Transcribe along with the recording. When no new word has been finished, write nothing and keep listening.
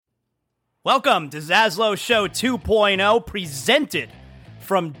Welcome to Zaslow Show 2.0, presented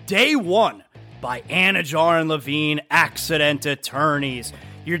from day one by Anajar and Levine Accident Attorneys.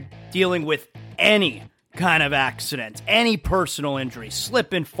 You're dealing with any kind of accident, any personal injury,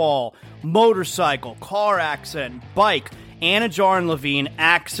 slip and fall, motorcycle, car accident, bike. Anajar and Levine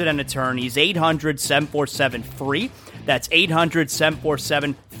Accident Attorneys, 800-747-FREE. That's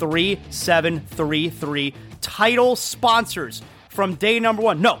 800-747-3733. Title sponsors from day number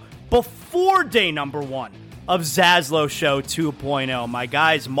one. No, before day number one of Zaslow Show 2.0. My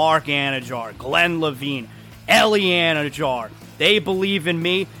guys Mark Anajar, Glenn Levine, Ellie Anajar. They believe in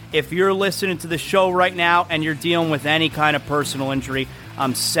me. If you're listening to the show right now and you're dealing with any kind of personal injury,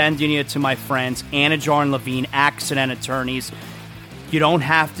 I'm sending you to my friends, Anajar and Levine Accident Attorneys. You don't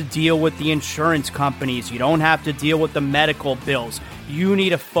have to deal with the insurance companies. You don't have to deal with the medical bills. You need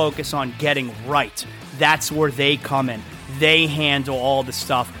to focus on getting right. That's where they come in. They handle all the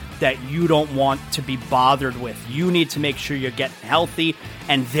stuff that you don't want to be bothered with. You need to make sure you're getting healthy,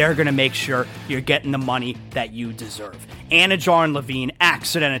 and they're going to make sure you're getting the money that you deserve. Anajar and Levine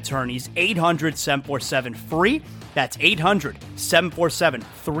Accident Attorneys, 800-747-FREE. That's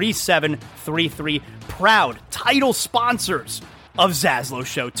 800-747-3733. Proud title sponsors of Zaslow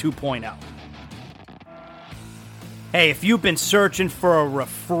Show 2.0. Hey, if you've been searching for a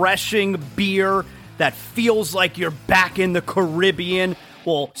refreshing beer that feels like you're back in the Caribbean,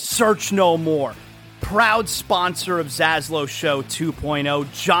 well, search no more. Proud sponsor of Zaslow Show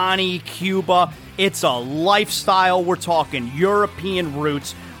 2.0, Johnny Cuba. It's a lifestyle. We're talking European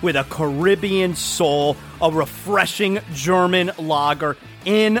roots with a Caribbean soul, a refreshing German lager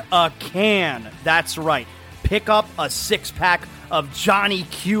in a can. That's right. Pick up a six-pack of Johnny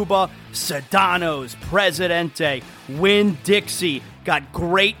Cuba, Sedanos, Presidente, Winn-Dixie. Got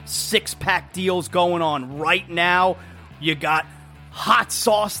great six-pack deals going on right now. You got hot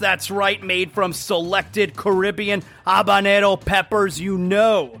sauce, that's right, made from selected Caribbean habanero peppers. You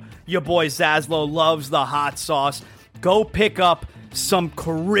know your boy Zaslow loves the hot sauce. Go pick up some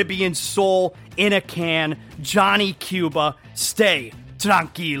Caribbean soul in a can. Johnny Cuba, stay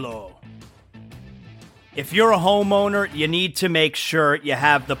tranquilo. If you're a homeowner, you need to make sure you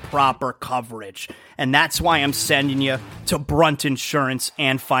have the proper coverage. And that's why I'm sending you to Brunt Insurance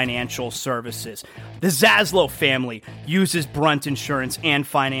and Financial Services. The Zaslow family uses Brunt Insurance and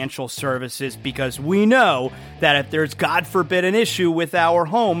Financial Services because we know that if there's, God forbid, an issue with our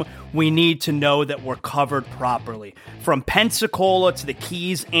home, we need to know that we're covered properly. From Pensacola to the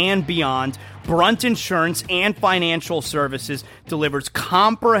Keys and beyond, Brunt Insurance and Financial Services delivers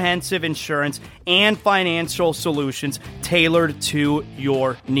comprehensive insurance and financial solutions tailored to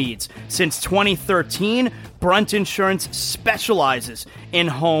your needs. Since 2013, Brunt Insurance specializes in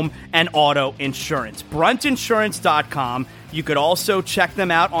home and auto insurance. BruntInsurance.com. You could also check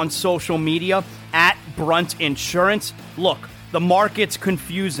them out on social media at Brunt Insurance. Look, the market's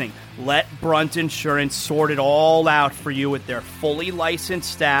confusing. Let Brunt Insurance sort it all out for you with their fully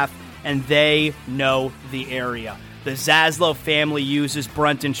licensed staff, and they know the area. The Zaslow family uses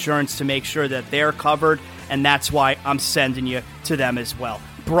Brunt Insurance to make sure that they're covered, and that's why I'm sending you to them as well.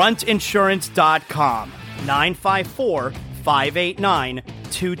 BruntInsurance.com,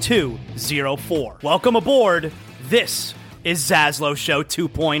 954-589-2204. Welcome aboard. This is Zaslow Show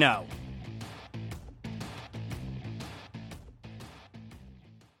 2.0.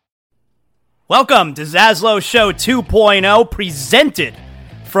 Welcome to Zaslow Show 2.0, presented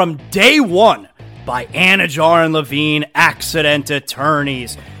from day one by Anajar and Levine Accident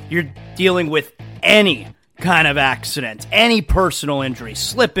Attorneys. You're dealing with any kind of accident, any personal injury,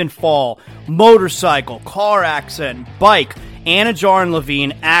 slip and fall, motorcycle, car accident, bike. Anajar and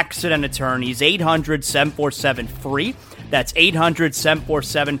Levine Accident Attorneys, 800-747-FREE. That's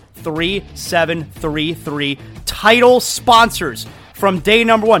 800-747-3733. Title sponsors from day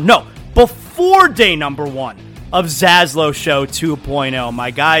number one. No, before day number one of Zaslow Show 2.0.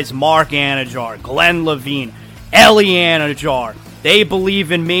 My guys Mark Anajar, Glenn Levine, Ellie Anajar. They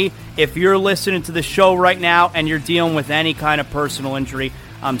believe in me. If you're listening to the show right now and you're dealing with any kind of personal injury,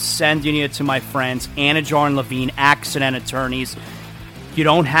 I'm sending you to my friends, Anajar and Levine Accident Attorneys. You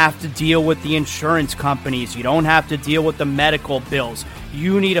don't have to deal with the insurance companies. You don't have to deal with the medical bills.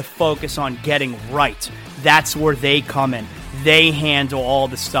 You need to focus on getting right. That's where they come in. They handle all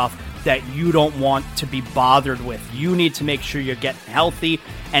the stuff that you don't want to be bothered with. You need to make sure you're getting healthy,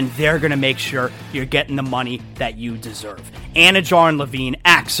 and they're going to make sure you're getting the money that you deserve. Anajar and Levine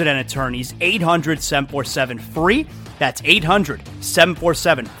Accident Attorneys, 800-747-FREE. That's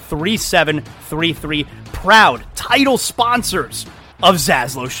 800-747-3733. Proud title sponsors of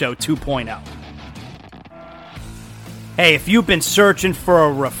Zaslow Show 2.0. Hey, if you've been searching for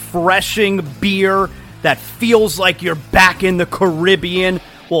a refreshing beer that feels like you're back in the Caribbean,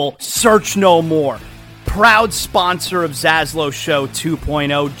 well, search no more. Proud sponsor of Zaslow Show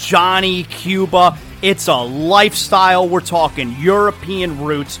 2.0, Johnny Cuba. It's a lifestyle. We're talking European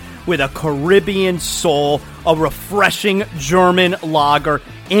roots with a Caribbean soul, a refreshing German lager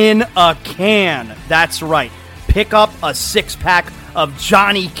in a can. That's right. Pick up a six-pack of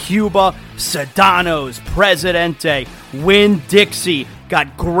Johnny Cuba, Sedanos, Presidente, Winn-Dixie.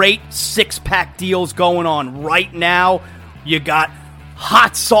 Got great six-pack deals going on right now. You got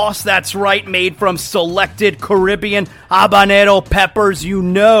hot sauce, that's right, made from selected Caribbean habanero peppers. You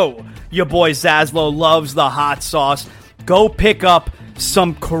know your boy Zaslow loves the hot sauce. Go pick up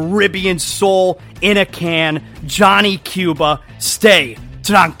some Caribbean soul in a can. Johnny Cuba, stay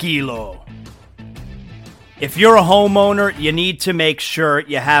tranquilo. If you're a homeowner, you need to make sure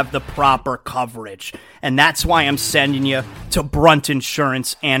you have the proper coverage. And that's why I'm sending you to Brunt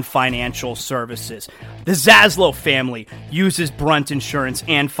Insurance and Financial Services. The Zaslow family uses Brunt Insurance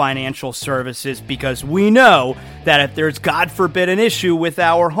and Financial Services because we know that if there's, God forbid, an issue with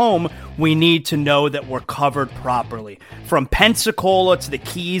our home, we need to know that we're covered properly. From Pensacola to the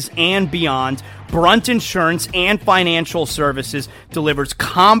Keys and beyond, Brunt Insurance and Financial Services delivers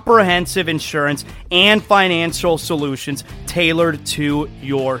comprehensive insurance and financial solutions tailored to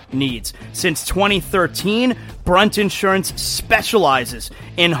your needs. Since 2013, Brunt Insurance specializes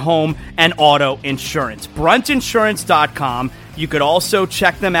in home and auto insurance. BruntInsurance.com. You could also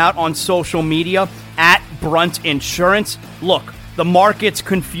check them out on social media at Brunt Insurance. Look, the market's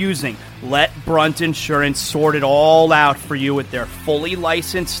confusing. Let Brunt Insurance sort it all out for you with their fully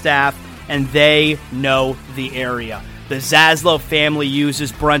licensed staff, and they know the area. The Zaslow family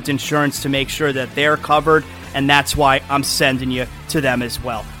uses Brunt Insurance to make sure that they're covered, and that's why I'm sending you to them as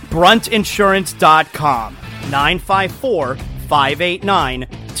well. BruntInsurance.com,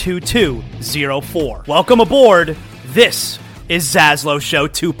 954-589-2204. Welcome aboard. This is Zaslow Show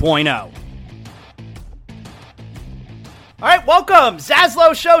 2.0. All right, welcome.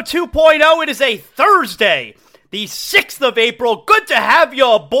 Zaslow Show 2.0. It is a Thursday, the 6th of April. Good to have you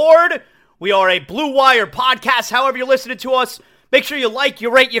aboard. We are a Blue Wire podcast. However you're listening to us, make sure you like,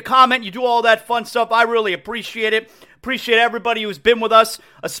 you rate, you comment, you do all that fun stuff. I really appreciate it. Appreciate everybody who's been with us,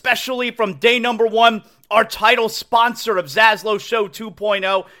 especially from day number one. Our title sponsor of Zaslow Show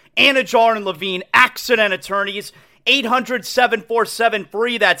 2.0, Anajar and Levine, Accident Attorneys.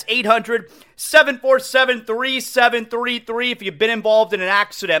 800-747-FREE. That's 800-747-3733. If you've been involved in an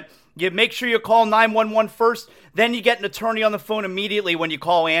accident, you make sure you call 911 first. Then you get an attorney on the phone immediately when you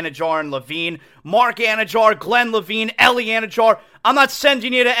call Anajar and Levine. Mark Anajar, Glenn Levine, Ellie Anajar. I'm not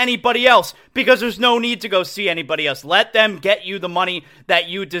sending you to anybody else because there's no need to go see anybody else. Let them get you the money that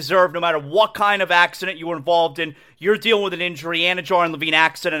you deserve no matter what kind of accident you were involved in. You're dealing with an injury. Anajar and Levine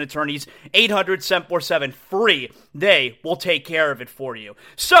Accident Attorneys, 800-747-FREE. They will take care of it for you.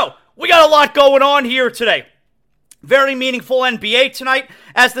 So, we got a lot going on here today. Very meaningful NBA tonight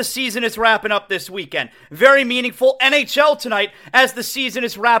as the season is wrapping up this weekend. Very meaningful NHL tonight as the season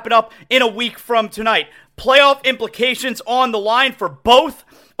is wrapping up in a week from tonight. Playoff implications on the line for both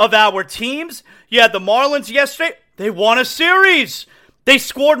of our teams. You had the Marlins yesterday. They won a series. They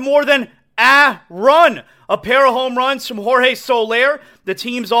scored more than a run. A pair of home runs from Jorge Soler. The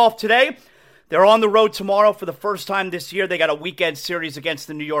team's off today. They're on the road tomorrow for the first time this year. They got a weekend series against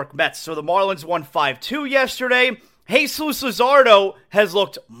the New York Mets. So the Marlins won 5-2 yesterday. Jesus Luzardo has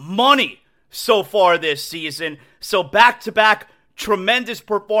looked money so far this season. So back-to-back tremendous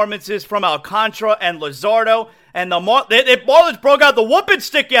performances from Alcantara and Luzardo. And the Marlins broke out the whooping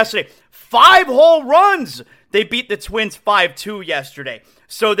stick yesterday. 5 whole runs. They beat the Twins 5-2 yesterday.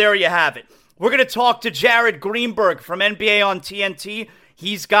 So there you have it. We're going to talk to Jared Greenberg from NBA on TNT.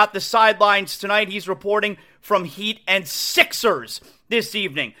 He's got the sidelines tonight. He's reporting from Heat and Sixers this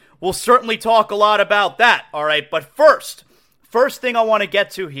evening. We'll certainly talk a lot about that, all right? But first thing I want to get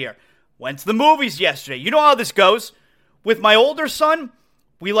to here. Went to the movies yesterday. You know how this goes. With my older son,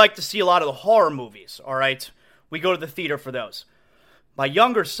 we like to see a lot of the horror movies, all right? We go to the theater for those. My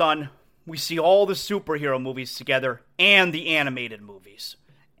younger son, we see all the superhero movies together and the animated movies.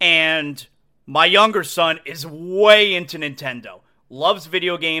 And my younger son is way into Nintendo. Loves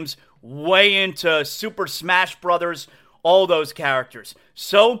video games, way into Super Smash Brothers, all those characters.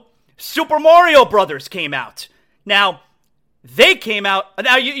 So, Super Mario Brothers came out. Now, they came out.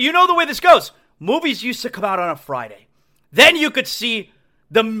 Now, you know the way this goes. Movies used to come out on a Friday. Then you could see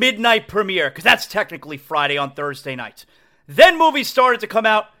the midnight premiere, because that's technically Friday on Thursday night. Then movies started to come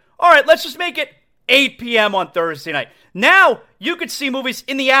out. All right, let's just make it 8 p.m. on Thursday night. Now, you could see movies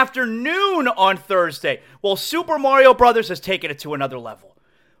in the afternoon on Thursday. Well, Super Mario Brothers has taken it to another level.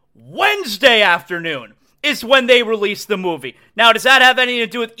 Wednesday afternoon is when they release the movie. Now, does that have anything to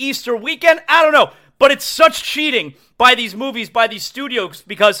do with Easter weekend? I don't know. But it's such cheating by these movies, by these studios,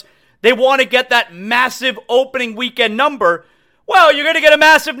 because they want to get that massive opening weekend number. Well, you're going to get a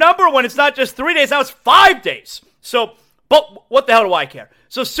massive number when it's not just 3 days, now it's 5 days. So, but what the hell do I care?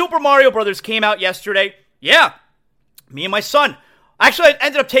 So Super Mario Brothers came out yesterday. Yeah, me and my son. Actually, I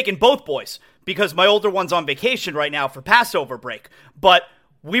ended up taking both boys because my older one's on vacation right now for Passover break. But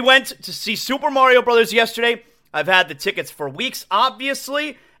we went to see Super Mario Brothers yesterday. I've had the tickets for weeks,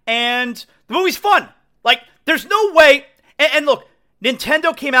 obviously, and the movie's fun. Like, there's no way, and look,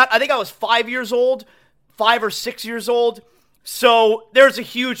 Nintendo came out, I think I was 5 years old, 5 or 6 years old, so there's a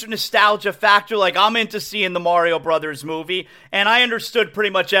huge nostalgia factor. Like, I'm into seeing the Mario Brothers movie, and I understood pretty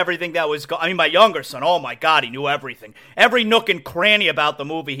much everything that was I mean, my younger son, oh my god, he knew everything. Every nook and cranny about the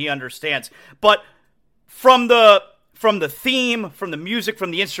movie he understands. But from the theme, from the music, from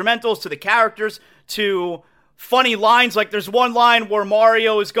the instrumentals, to the characters, to funny lines, like there's one line where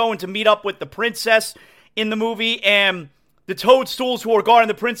Mario is going to meet up with the princess in the movie, and the Toadstools who are guarding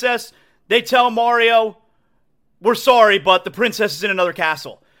the princess, they tell Mario, we're sorry, but the princess is in another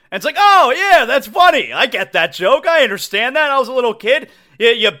castle. And it's like, oh, yeah, that's funny. I get that joke. I understand that. I was a little kid.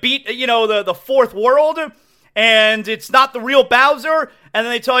 You beat, the fourth world, and it's not the real Bowser, and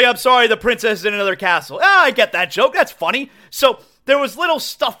then they tell you, I'm sorry, the princess is in another castle. I get that joke. That's funny. So there was little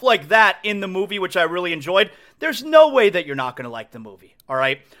stuff like that in the movie, which I really enjoyed. There's no way that you're not going to like the movie, all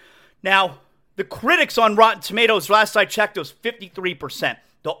right? Now, the critics on Rotten Tomatoes, last I checked, was 53%.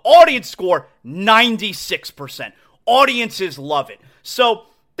 The audience score, 96%. Audiences love it. So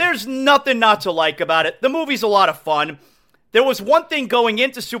there's nothing not to like about it. The movie's a lot of fun. There was one thing going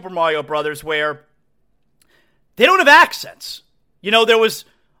into Super Mario Brothers where they don't have accents. There was,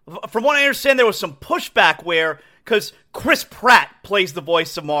 from what I understand, there was some pushback where, because Chris Pratt plays the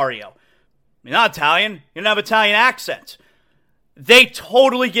voice of Mario. You're not Italian. You don't have Italian accent. They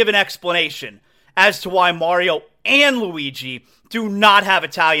totally give an explanation as to why Mario and Luigi do not have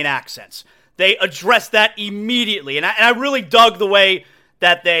Italian accents. They address that immediately. And I really dug the way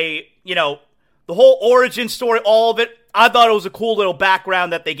that they, the whole origin story, all of it. I thought it was a cool little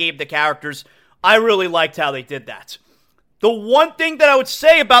background that they gave the characters. I really liked how they did that. The one thing that I would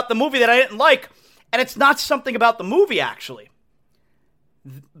say about the movie that I didn't like, and it's not something about the movie actually,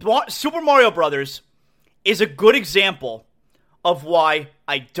 Super Mario Brothers is a good example of why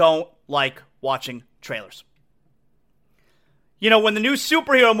I don't like watching trailers. When the new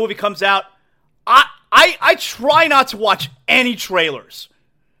superhero movie comes out, I try not to watch any trailers.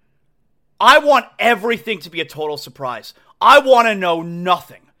 I want everything to be a total surprise. I want to know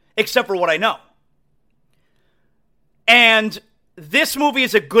nothing except for what I know. And this movie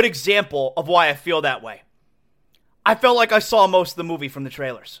is a good example of why I feel that way. I felt like I saw most of the movie from the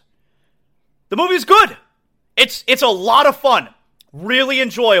trailers. The movie is good. It's a lot of fun. Really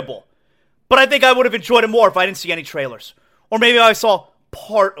enjoyable. But I think I would have enjoyed it more if I didn't see any trailers. Or maybe I saw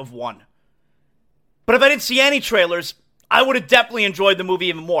part of one. But if I didn't see any trailers, I would have definitely enjoyed the movie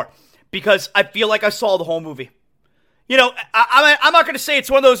even more. Because I feel like I saw the whole movie. I'm not going to say it's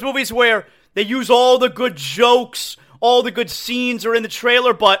one of those movies where they use all the good jokes, all the good scenes are in the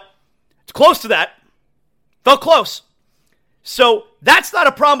trailer, but it's close to that. Felt close. So that's not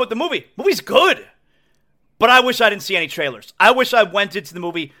a problem with the movie. Movie's good. But I wish I didn't see any trailers. I wish I went into the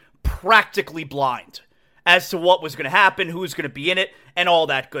movie practically blind as to what was going to happen, who's going to be in it, and all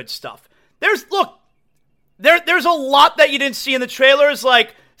that good stuff. There's a lot that you didn't see in the trailers,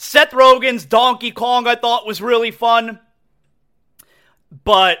 like Seth Rogen's Donkey Kong I thought was really fun.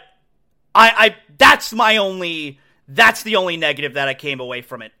 But that's the only negative that I came away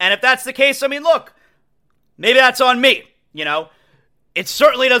from it. And if that's the case, look, maybe that's on me, It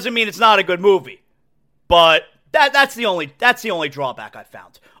certainly doesn't mean it's not a good movie. But that's the only drawback I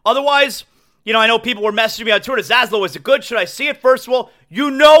found. Otherwise, I know people were messaging me on Twitter, Zaslow, is it good? Should I see it? First of all,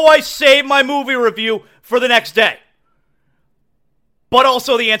 I saved my movie review for the next day. But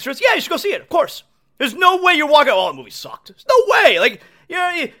also the answer is, yeah, you should go see it, of course. There's no way you're walking, the movie sucked. There's no way. Like,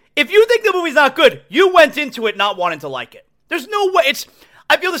 if you think the movie's not good, you went into it not wanting to like it. There's no way.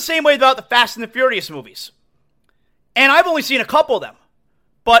 I feel the same way about the Fast and the Furious movies. And I've only seen a couple of them.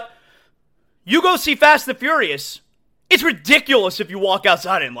 But you go see Fast and the Furious, it's ridiculous if you walk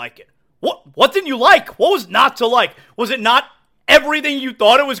outside and like it. What didn't you like? What was not to like? Was it not everything you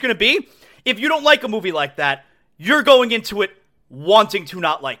thought it was going to be? If you don't like a movie like that, you're going into it wanting to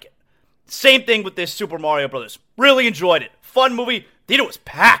not like it. Same thing with this Super Mario Brothers. Really enjoyed it. Fun movie. Theater was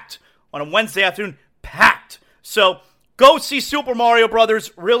packed on a Wednesday afternoon. Packed. So, Go see Super Mario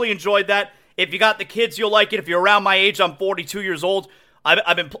Brothers. Really enjoyed that. If you got the kids, you'll like it. If you're around my age, I'm 42 years old.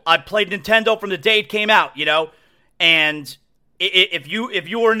 I've played Nintendo from the day it came out, And if you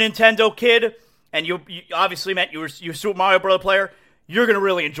were a Nintendo kid and you obviously meant you're a Super Mario Brother player, you're gonna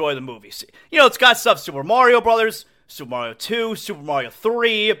really enjoy the movies. It's got stuff Super Mario Brothers, Super Mario 2, Super Mario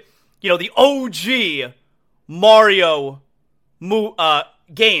 3. The OG Mario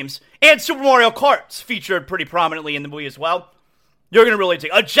games, and Super Mario Kart's featured pretty prominently in the movie as well. You're going to really dig.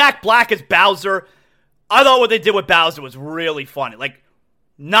 Jack Black as Bowser. I thought what they did with Bowser was really funny.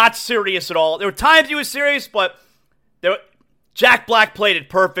 Not serious at all. There were times he was serious, but Jack Black played it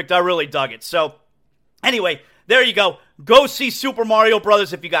perfect. I really dug it. So, anyway, there you go. Go see Super Mario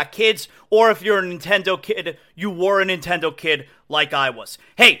Brothers if you got kids, or if you're a Nintendo kid, you were a Nintendo kid like I was.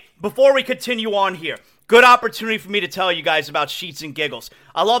 Hey, before we continue on here, good opportunity for me to tell you guys about Sheets and Giggles.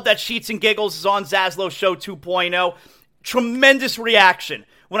 I love that Sheets and Giggles is on Zaslow Show 2.0. Tremendous reaction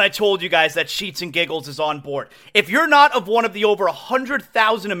when I told you guys that Sheets and Giggles is on board. If you're not of one of the over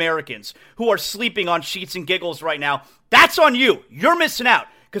 100,000 Americans who are sleeping on Sheets and Giggles right now, that's on you. You're missing out.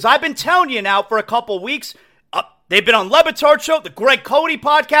 Because I've been telling you now for a couple weeks, they've been on Levitard Show, the Greg Cody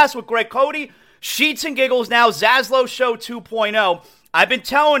podcast with Greg Cody, Sheets and Giggles now, Zaslow Show 2.0. I've been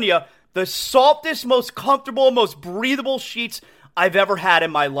telling you, the softest, most comfortable, most breathable sheets I've ever had in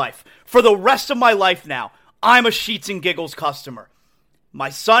my life. For the rest of my life now, I'm a Sheets and Giggles customer. My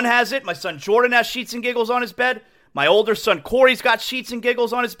son has it. My son Jordan has Sheets and Giggles on his bed. My older son Corey's got Sheets and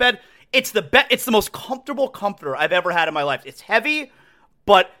Giggles on his bed. It's the most comfortable comforter I've ever had in my life. It's heavy,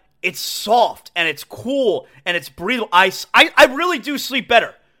 but it's soft, and it's cool, and it's breathable. I really do sleep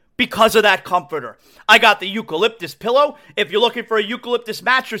better because of that comforter. I got the eucalyptus pillow. If you're looking for a eucalyptus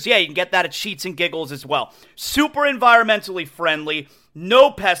mattress, you can get that at Sheets and Giggles as well. Super environmentally friendly,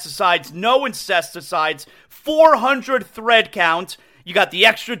 no pesticides, no insecticides, 400 thread count. You got the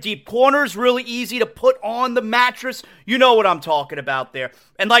extra deep corners, really easy to put on the mattress. You know what I'm talking about there.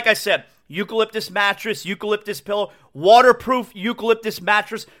 And like I said, eucalyptus mattress, eucalyptus pillow, waterproof eucalyptus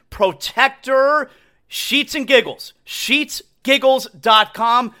mattress, protector, Sheets and Giggles.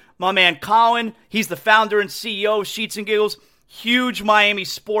 SheetsGiggles.com. My man Colin, he's the founder and CEO of Sheets and Giggles. Huge Miami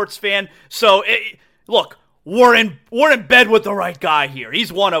sports fan. So, look, we're in bed with the right guy here.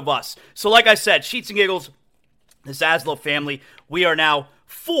 He's one of us. So, like I said, Sheets and Giggles, the Zaslow family, we are now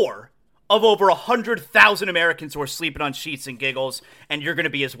 4 of over 100,000 Americans who are sleeping on Sheets and Giggles, and you're going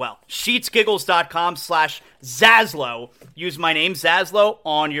to be as well. SheetsGiggles.com/Zaslow. Use my name, Zaslow,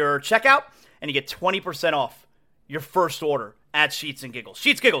 on your checkout, and you get 20% off your first order at Sheets and Giggles.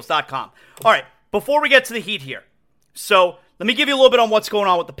 SheetsGiggles.com. All right, before we get to the heat here, so let me give you a little bit on what's going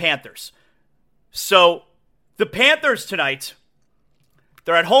on with the Panthers. So, the Panthers tonight,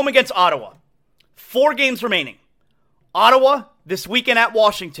 they're at home against Ottawa. 4 games remaining. Ottawa this weekend at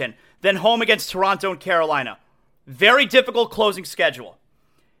Washington, then home against Toronto and Carolina. Very difficult closing schedule.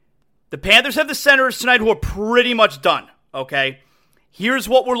 The Panthers have the Senators tonight who are pretty much done, okay? Here's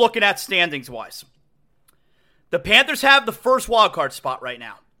what we're looking at standings-wise. The Panthers have the first wildcard spot right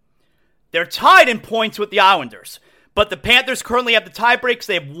now. They're tied in points with the Islanders, but the Panthers currently have the tie breaks.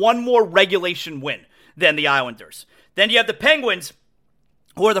 They have one more regulation win than the Islanders. Then you have the Penguins,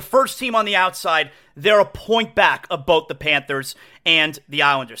 who are the first team on the outside. They're a point back of both the Panthers and the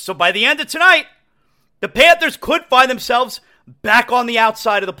Islanders. So by the end of tonight, the Panthers could find themselves back on the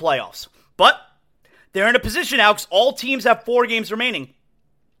outside of the playoffs. But they're in a position now because all teams have 4 games remaining.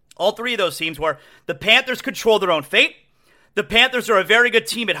 All 3 of those teams where the Panthers control their own fate. The Panthers are a very good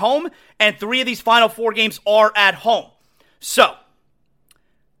team at home, and 3 of these final 4 games are at home. So,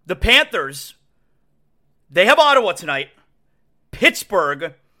 the Panthers, they have Ottawa tonight.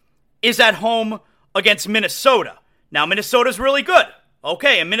 Pittsburgh is at home against Minnesota. Now, Minnesota's really good.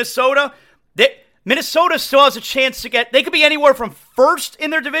 Okay, and Minnesota still has a chance to they could be anywhere from first in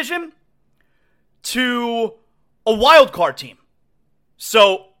their division to a wild card team.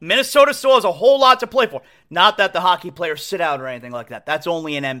 So, Minnesota still has a whole lot to play for. Not that the hockey players sit out or anything like that. That's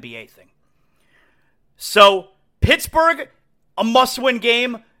only an NBA thing. So, Pittsburgh, a must-win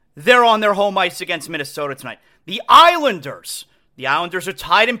game. They're on their home ice against Minnesota tonight. The Islanders are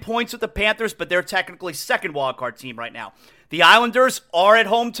tied in points with the Panthers, but they're technically second wildcard team right now. The Islanders are at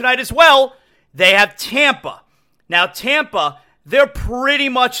home tonight as well. They have Tampa. Now, Tampa, they're pretty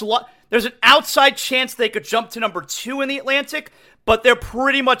much... There's an outside chance they could jump to number 2 in the Atlantic, but they're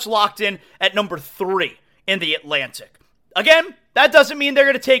pretty much locked in at number 3 in the Atlantic. Again, that doesn't mean they're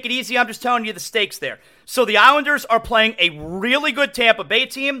going to take it easy. I'm just telling you the stakes there. So the Islanders are playing a really good Tampa Bay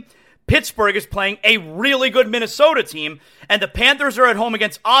team. Pittsburgh is playing a really good Minnesota team. And the Panthers are at home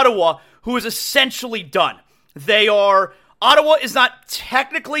against Ottawa, who is essentially done. Ottawa is not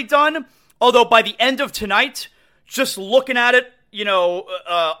technically done, although by the end of tonight, just looking at it,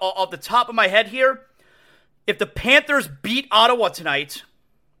 off the top of my head here, if the Panthers beat Ottawa tonight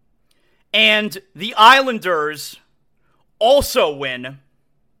and the Islanders also win,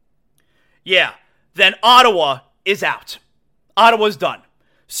 then Ottawa is out. Ottawa's done.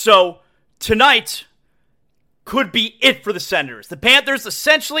 So tonight could be it for the Senators. The Panthers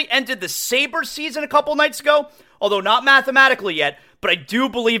essentially ended the Sabres season a couple nights ago, although not mathematically yet, but I do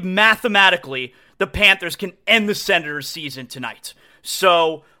believe mathematically the Panthers can end the Senators season tonight.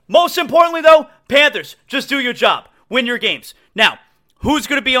 So, most importantly though, Panthers, just do your job. Win your games. Now, who's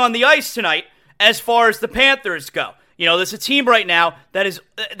going to be on the ice tonight as far as the Panthers go? There's a team right now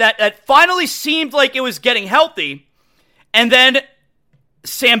that finally seemed like it was getting healthy, and then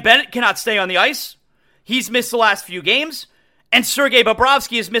Sam Bennett cannot stay on the ice. He's missed the last few games, and Sergei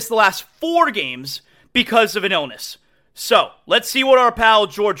Bobrovsky has missed the last 4 games because of an illness. So, let's see what our pal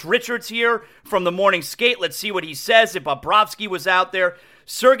George Richards here from the Morning Skate, let's see what he says if Bobrovsky was out there.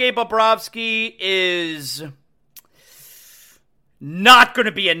 Sergei Bobrovsky is not going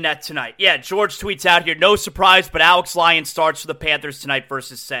to be in net tonight. Yeah, George tweets out here, no surprise, but Alex Lyon starts for the Panthers tonight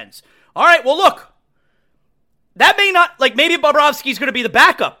versus Sens. All right, well, look, that may not, maybe Bobrovsky's going to be the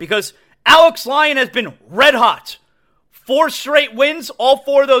backup because Alex Lyon has been red hot. 4 straight wins, all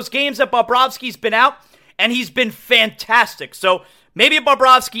 4 of those games that Bobrovsky's been out, and he's been fantastic. So maybe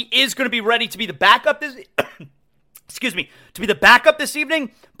Bobrovsky is going to be ready to be the backup this to be the backup this evening,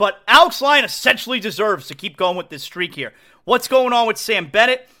 but Alex Lyon essentially deserves to keep going with this streak here. What's going on with Sam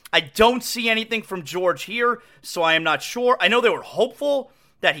Bennett? I don't see anything from George here, so I am not sure. I know they were hopeful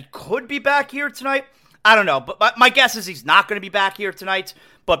that he could be back here tonight. I don't know, but my guess is he's not going to be back here tonight.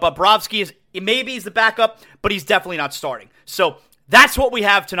 But Bobrovsky maybe he's the backup, but he's definitely not starting. So that's what we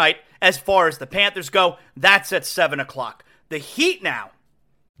have tonight as far as the Panthers go. That's at 7 o'clock. The Heat now.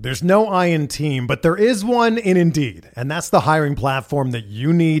 There's no I in team, but there is one in Indeed, and that's the hiring platform that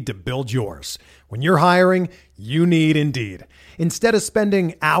you need to build yours. When you're hiring, you need Indeed. Instead of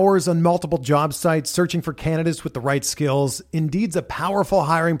spending hours on multiple job sites searching for candidates with the right skills, Indeed's a powerful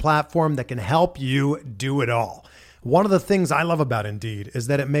hiring platform that can help you do it all. One of the things I love about Indeed is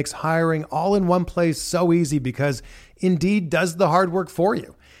that it makes hiring all in one place so easy because Indeed does the hard work for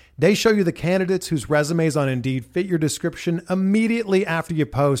you. They show you the candidates whose resumes on Indeed fit your description immediately after you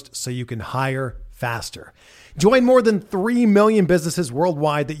post so you can hire faster. Join more than 3 million businesses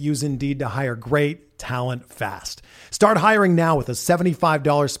worldwide that use Indeed to hire great talent fast. Start hiring now with a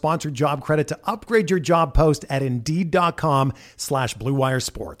 $75 sponsored job credit to upgrade your job post at Indeed.com/Blue Wire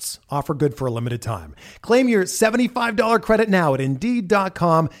Sports. Offer good for a limited time. Claim your $75 credit now at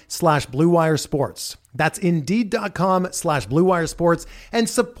Indeed.com/Blue Wire Sports. That's Indeed.com/Blue Wire Sports, and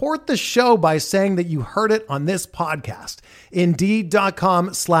support the show by saying that you heard it on this podcast.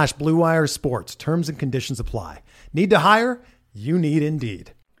 Indeed.com/Blue Wire Sports. Terms and conditions apply. Need to hire? You need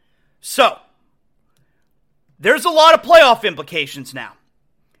Indeed. So, there's a lot of playoff implications now.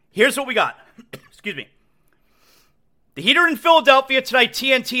 Here's what we got. Excuse me. The Heat are in Philadelphia tonight.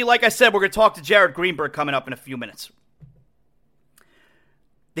 TNT, like I said, we're going to talk to Jared Greenberg coming up in a few minutes.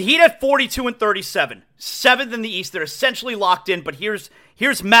 The Heat at 42 and 37, 7th in the East. They're essentially locked in, but here's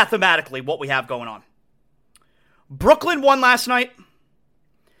mathematically what we have going on. Brooklyn won last night.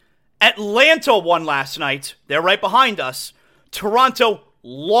 Atlanta won last night. They're right behind us. Toronto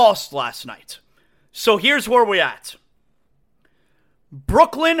lost last night. So here's where we're at.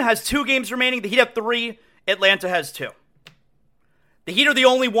 Brooklyn has 2 games remaining. The Heat have 3. Atlanta has 2. The Heat are the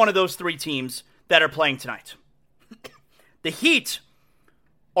only one of those 3 teams that are playing tonight. The Heat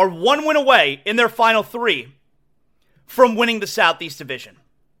are 1 win away in their final 3 from winning the Southeast Division,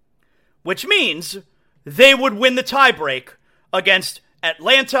 which means they would win the tiebreak against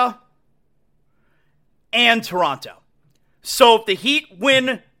Atlanta and Toronto. So if the Heat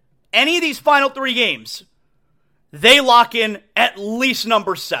win any of these final 3 games, they lock in at least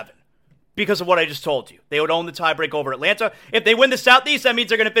number 7 because of what I just told you. They would own the tiebreak over Atlanta. If they win the Southeast, that means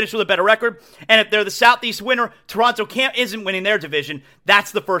they're going to finish with a better record. And if they're the Southeast winner, Toronto isn't winning their division.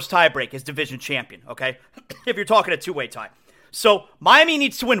 That's the first tiebreak as division champion, okay? If you're talking a 2-way tie. So Miami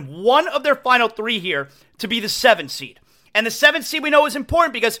needs to win 1 of their final 3 here to be the 7th seed. And the 7th seed we know is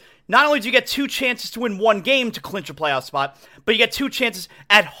important because not only do you get 2 chances to win 1 game to clinch a playoff spot, but you get 2 chances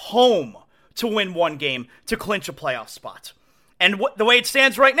at home to win 1 game to clinch a playoff spot. And the way it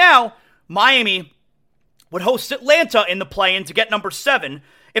stands right now, Miami would host Atlanta in the play-in to get number 7.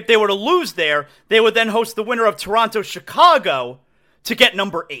 If they were to lose there, they would then host the winner of Toronto-Chicago to get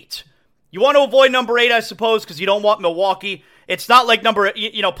number 8. You want to avoid number 8, I suppose, because you don't want Milwaukee. It's not like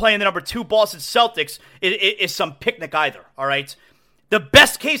playing the number 2 Boston Celtics is some picnic either, all right? The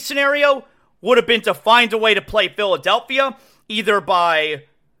best case scenario would have been to find a way to play Philadelphia, either by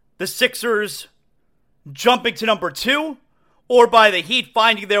the Sixers jumping to number 2, or by the Heat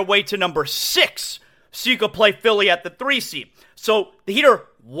finding their way to number 6, so you could play Philly at the 3 seed. So the Heat are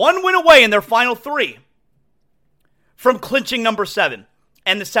 1 win away in their final 3 from clinching number 7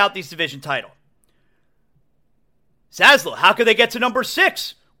 and the Southeast Division title. Zaslow, how could they get to number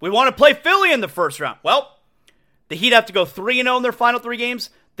 6? We want to play Philly in the first round. Well, the Heat have to go 3-0 in their final 3 games.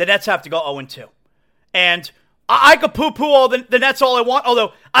 The Nets have to go 0-2. And I could poo-poo all the Nets all I want,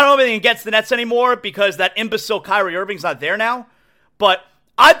 although I don't have anything against the Nets anymore because that imbecile Kyrie Irving's not there now. But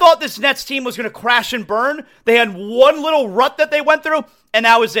I thought this Nets team was going to crash and burn. They had one little rut that they went through, and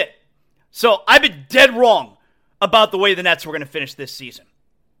that was it. So I've been dead wrong about the way the Nets were going to finish this season.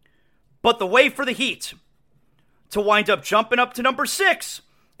 But the way for the Heat to wind up jumping up to number 6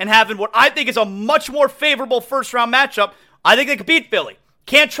 and having what I think is a much more favorable first-round matchup, I think they could beat Philly.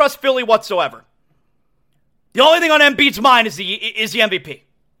 Can't trust Philly whatsoever. The only thing on Embiid's mind is the MVP.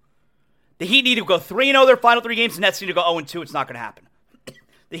 The Heat need to go 3-0 their final 3 games. The Nets need to go 0-2. It's not going to happen.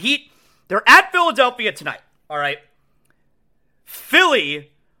 The Heat, they're at Philadelphia tonight, all right?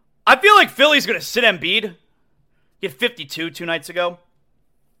 Philly, I feel like Philly's going to sit Embiid. Get 52 2 nights ago.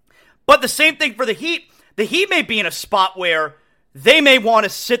 But the same thing for the Heat. The Heat may be in a spot where they may want to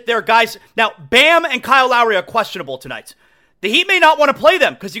sit their guys. Now, Bam and Kyle Lowry are questionable tonight. The Heat may not want to play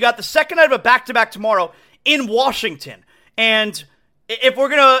them because you got the second night of a back-to-back tomorrow in Washington. And if we're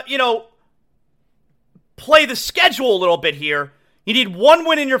going to, play the schedule a little bit here, you need 1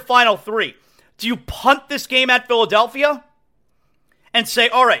 win in your final 3. Do you punt this game at Philadelphia and say,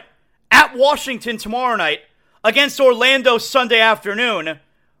 all right, at Washington tomorrow night against Orlando Sunday afternoon,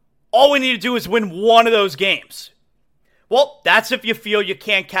 all we need to do is win one of those games? Well, that's if you feel you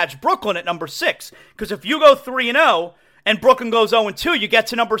can't catch Brooklyn at number 6. Because if you go 3-0 and Brooklyn goes 0-2, you get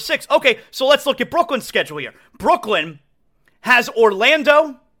to number 6. Okay, so let's look at Brooklyn's schedule here. Brooklyn has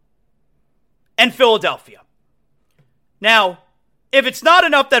Orlando and Philadelphia. Now, if it's not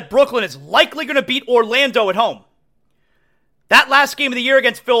enough that Brooklyn is likely going to beat Orlando at home, that last game of the year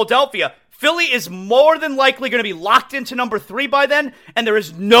against Philadelphia, Philly is more than likely going to be locked into number 3 by then, and there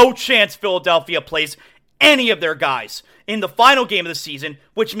is no chance Philadelphia plays any of their guys in the final game of the season,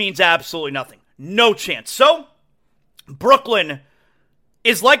 which means absolutely nothing. No chance. So, Brooklyn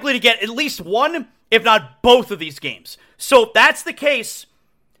is likely to get at least one, if not both of these games. So if that's the case,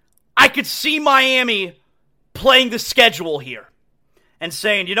 I could see Miami playing the schedule here and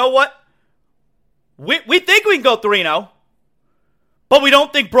saying, you know what? We think we can go 3-0, but we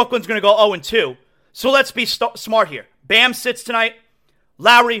don't think Brooklyn's going to go 0-2. So let's be smart here. Bam sits tonight.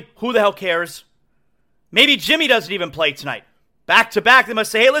 Lowry, who the hell cares? Maybe Jimmy doesn't even play tonight. Back-to-back, they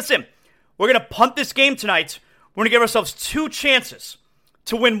must say, hey, listen, we're going to punt this game tonight. We're going to give ourselves 2 chances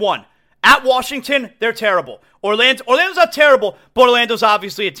to win 1. At Washington, they're terrible. Orlando's not terrible, but Orlando's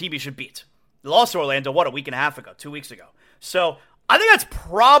obviously a team you should beat. They lost to Orlando, a week and a half ago, 2 weeks ago. So I think that's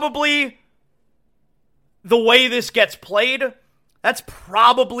probably the way this gets played. That's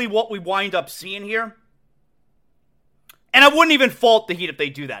probably what we wind up seeing here. And I wouldn't even fault the Heat if they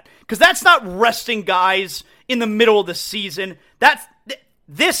do that. Because that's not resting guys in the middle of the season.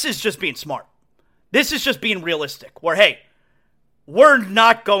 This is just being smart. This is just being realistic. Where, hey, we're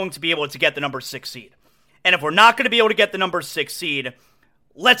not going to be able to get the number 6 seed. And if we're not going to be able to get the number 6 seed,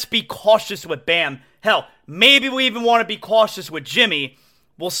 let's be cautious with Bam. Hell, maybe we even want to be cautious with Jimmy.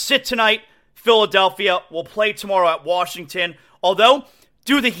 We'll sit tonight, Philadelphia. We'll play tomorrow at Washington. Although,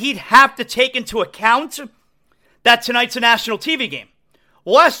 do the Heat have to take into account that tonight's a national TV game?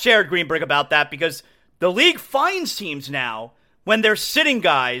 We'll ask Jared Greenberg about that because the league fines teams now when they're sitting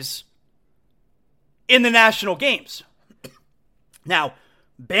guys in the national games. Now,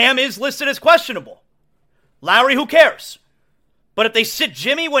 Bam is listed as questionable. Lowry, who cares? But if they sit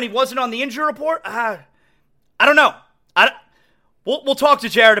Jimmy when he wasn't on the injury report, I don't know. We'll talk to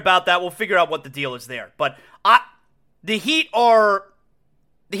Jared about that. We'll figure out what the deal is there. But the Heat are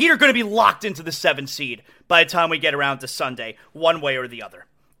going to be locked into the 7 seed by the time we get around to Sunday, one way or the other.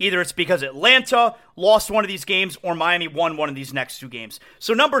 Either it's because Atlanta lost one of these games or Miami won one of these next 2 games.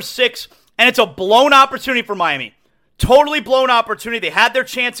 So number 6, and it's a blown opportunity for Miami. Totally blown opportunity. They had their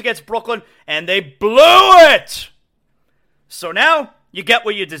chance against Brooklyn, and they blew it. So now you get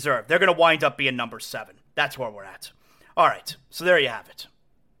what you deserve. They're going to wind up being number 7. That's where we're at. All right, so there you have it.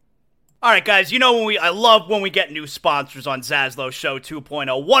 All right, guys, I love when we get new sponsors on Zaslow Show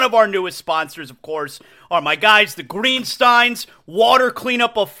 2.0. One of our newest sponsors, of course, are my guys, the Greensteins, Water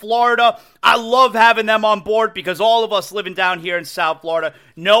Cleanup of Florida. I love having them on board because all of us living down here in South Florida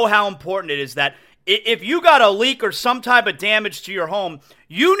know how important it is that if you got a leak or some type of damage to your home,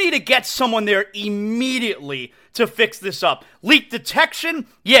 you need to get someone there immediately to fix this up. Leak detection?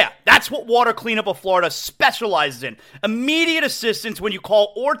 Yeah, that's what Water Cleanup of Florida specializes in. Immediate assistance when you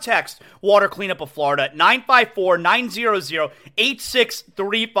call or text Water Cleanup of Florida at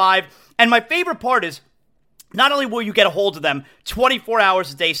 954-900-8635. And my favorite part is, not only will you get a hold of them 24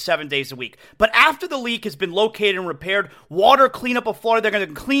 hours a day, 7 days a week, but after the leak has been located and repaired, Water Cleanup of Florida, they're going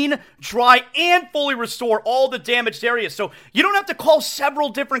to clean, dry, and fully restore all the damaged areas. So you don't have to call several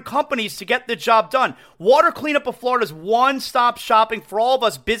different companies to get the job done. Water Cleanup of Florida is one-stop shopping for all of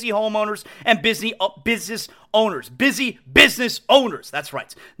us busy homeowners and busy business owners. That's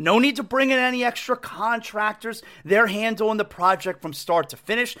right. No need to bring in any extra contractors. They're handling the project from start to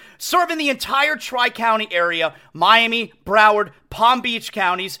finish, serving the entire Tri-County area, Miami, Broward, Palm Beach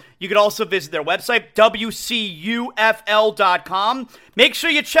counties. You can also visit their website, WCUFL.com. Make sure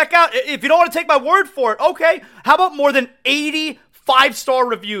you check out, if you don't want to take my word for it, okay, how about more than 80 5-star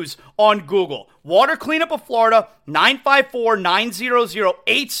reviews on Google? Water Cleanup of Florida,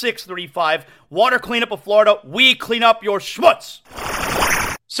 954-900-8635. Water Cleanup of Florida, we clean up your schmutz.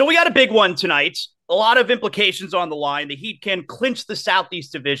 So we got a big one tonight. A lot of implications on the line. The Heat can clinch the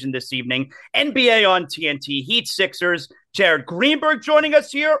Southeast Division this evening. NBA on TNT, Heat Sixers. Jared Greenberg joining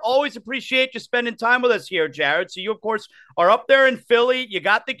us here. Always appreciate you spending time with us here, Jared. So you, of course, are up there in Philly. You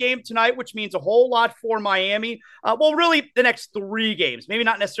got the game tonight, which means a whole lot for Miami. Well, really, the next 3 games. Maybe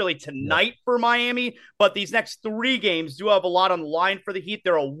not necessarily tonight for Miami, but these next 3 games do have a lot on the line for the Heat.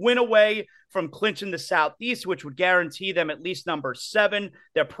 They're a win away from clinching the Southeast, which would guarantee them at least number 7.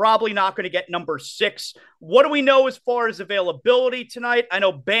 They're probably not going to get number 6. What do we know as far as availability tonight? I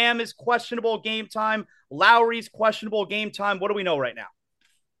know Bam is questionable game time. Lowry's questionable game time. What do we know right now?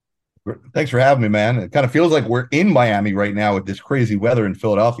 Thanks for having me, man. It kind of feels like we're in Miami right now with this crazy weather in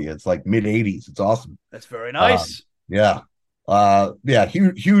Philadelphia. It's like mid-80s. It's awesome. That's very nice. Yeah.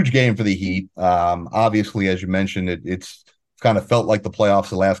 Huge game for the Heat. Obviously, as you mentioned, it's kind of felt like the playoffs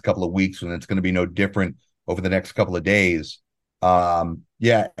the last couple of weeks, and it's going to be no different over the next couple of days. And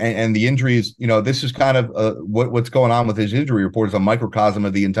the injuries, this is kind of what's going on with his injury report is a microcosm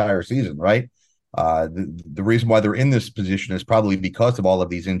of the entire season, right? The reason why they're in this position is probably because of all of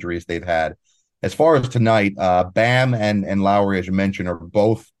these injuries they've had. As far as tonight, Bam and Lowry, as you mentioned, are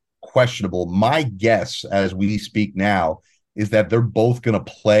both questionable. My guess as we speak now is that they're both going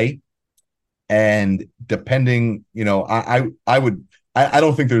to play. And depending, I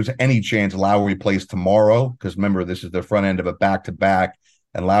don't think there's any chance Lowry plays tomorrow because remember, this is the front end of a back-to-back.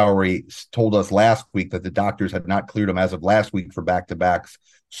 And Lowry told us last week that the doctors had not cleared him as of last week for back-to-backs.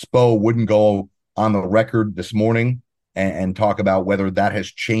 Spo wouldn't go on the record this morning and talk about whether that has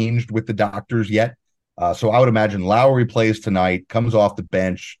changed with the doctors yet. So I would imagine Lowry plays tonight, comes off the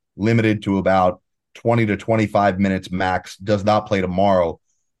bench, limited to about 20 to 25 minutes max, does not play tomorrow.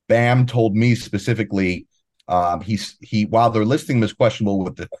 Bam told me specifically he while they're listing him as questionable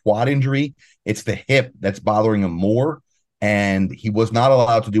with the quad injury, it's the hip that's bothering him more. And he was not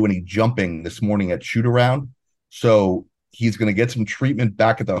allowed to do any jumping this morning at shoot around. So he's going to get some treatment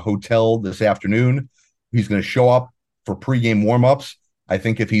back at the hotel this afternoon. He's going to show up for pregame warmups. I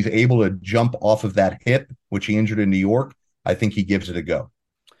think if he's able to jump off of that hip, which he injured in New York, I think he gives it a go.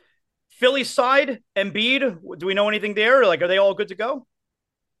 Philly side, Embiid, do we know anything there? Like, are they all good to go?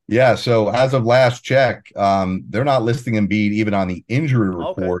 Yeah, so as of last check, they're not listing Embiid even on the injury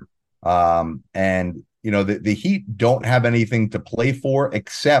report. Okay. The Heat don't have anything to play for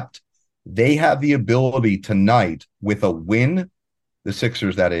except they have the ability tonight with a win, the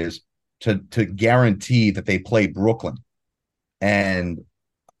Sixers, that is, to guarantee that they play Brooklyn. And,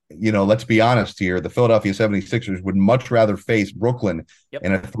 let's be honest here, the Philadelphia 76ers would much rather face Brooklyn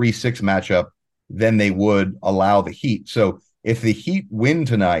in a 3-6 matchup than they would allow the Heat. So if the Heat win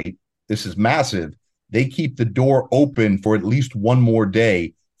tonight, this is massive. They keep the door open for at least one more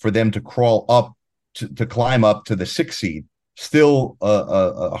day for them to crawl up, to climb up to the 6th seed. Still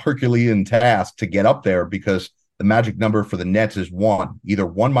a Herculean task to get up there because the magic number for the Nets is 1. Either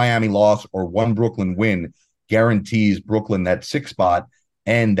 1 Miami loss or 1 Brooklyn win guarantees Brooklyn that 6th spot,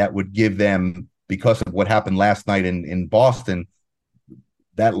 and that would give them, because of what happened last night in Boston,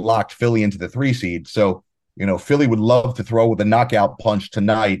 that locked Philly into the 3 seed. So, Philly would love to throw with a knockout punch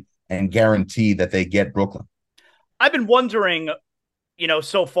tonight and guarantee that they get Brooklyn. I've been wondering,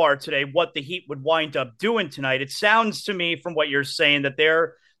 so far today, what the Heat would wind up doing tonight. It sounds to me from what you're saying that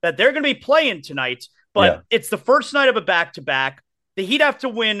they're that they're going to be playing tonight, but it's the first night of a back-to-back. The Heat have to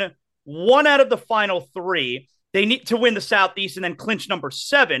win one out of the final three. They need to win the Southeast and then clinch number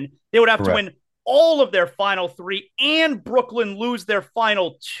 7. They would have to win all of their final 3 and Brooklyn lose their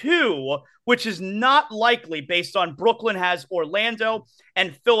final 2, which is not likely based on Brooklyn has Orlando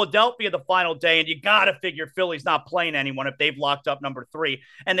and Philadelphia the final day. And you got to figure Philly's not playing anyone if they've locked up number 3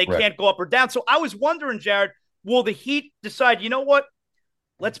 and they can't go up or down. So I was wondering, Jared, will the Heat decide, you know what?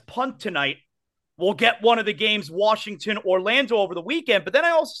 Let's punt tonight. We'll get one of the games, Washington, Orlando over the weekend. But then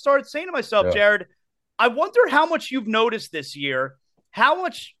I also started saying to myself, Jared, I wonder how much you've noticed this year. How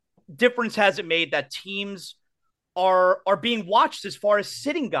much difference has it made that teams are being watched as far as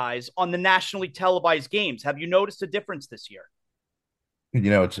sitting guys on the nationally televised games? Have you noticed a difference this year?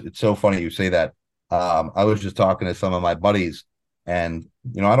 It's so funny you say that. I was just talking to some of my buddies, and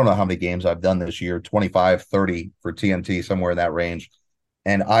I don't know how many games I've done this year, 25, 30 for TNT, somewhere in that range.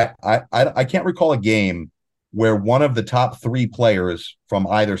 And I can't recall a game where one of the top 3 players from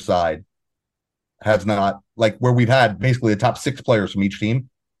either side has not, like, where we've had basically the top 6 players from each team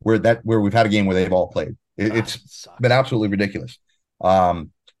where we've had a game where they've all played. It's been absolutely ridiculous.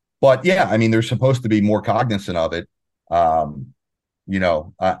 But yeah, I mean, they're supposed to be more cognizant of it. But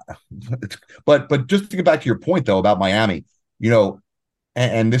just to get back to your point though about Miami,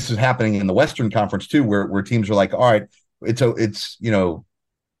 and this is happening in the Western Conference too, where teams are like, all right,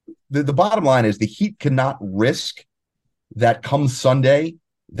 the bottom line is the Heat cannot risk that come Sunday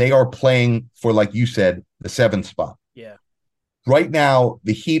they are playing for, like you said, the 7th spot. Yeah. Right now,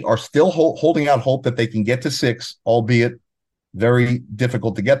 the Heat are still holding out hope that they can get to 6, albeit very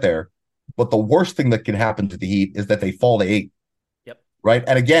difficult to get there. But the worst thing that can happen to the Heat is that they fall to 8. Yep. Right.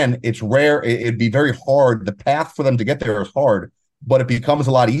 And again, it's rare. It'd be very hard. The path for them to get there is hard, but it becomes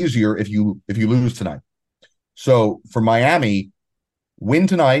a lot easier if you lose tonight. So for Miami, win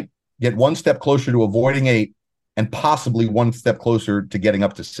tonight, get one step closer to avoiding 8, and possibly one step closer to getting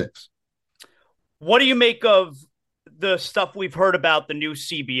up to 6. What do you make of the stuff we've heard about the new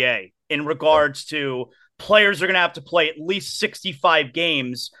CBA in regards to players are going to have to play at least 65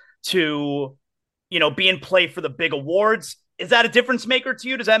 games to, be in play for the big awards? Is that a difference maker to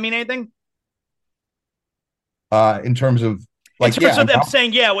you? Does that mean anything? In terms of them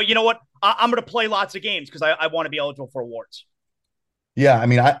saying, well, you know what? I'm going to play lots of games because I want to be eligible for awards. Yeah, I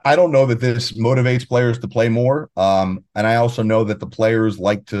mean, I don't know that this motivates players to play more. And I also know that the players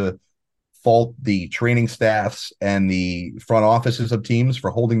like to fault the training staffs and the front offices of teams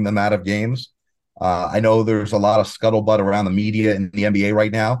for holding them out of games. I know there's a lot of scuttlebutt around the media in the NBA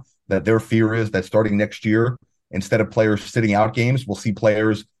right now that their fear is that starting next year, instead of players sitting out games, we'll see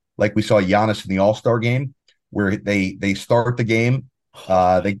players like we saw Giannis in the All-Star game, where they start the game,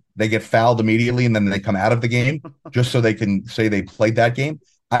 they get fouled immediately, and then they come out of the game just so they can say they played that game.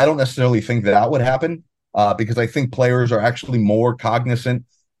 I don't necessarily think that would happen because I think players are actually more cognizant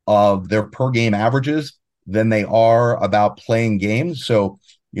of their per game averages than they are about playing games. So,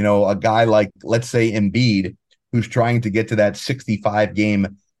 a guy like, let's say, Embiid, who's trying to get to that 65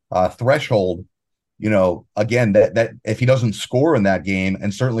 game threshold, again, that if he doesn't score in that game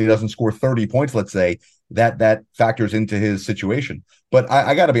and certainly doesn't score 30 points, let's say, that factors into his situation. But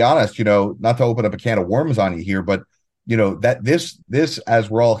I got to be honest, not to open up a can of worms on you here, but that this, as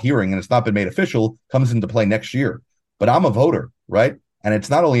we're all hearing, and it's not been made official, comes into play next year. But I'm a voter, right? And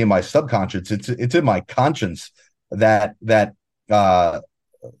it's not only in my subconscious; it's in my conscience that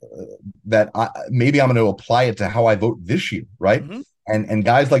maybe I'm going to apply it to how I vote this year, right? Mm-hmm. And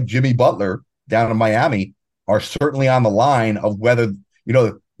guys like Jimmy Butler down in Miami are certainly on the line of whether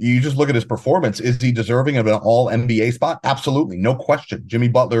you just look at his performance. Is he deserving of an all NBA spot? Absolutely. No question. Jimmy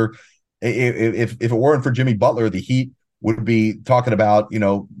Butler, if it weren't for Jimmy Butler, the Heat would be talking about,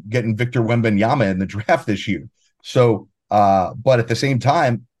 getting Victor Wembanyama in the draft this year. So, but at the same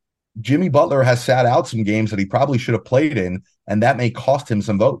time, Jimmy Butler has sat out some games that he probably should have played in, and that may cost him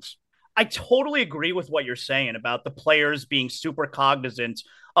some votes. I totally agree with what you're saying about the players being super cognizant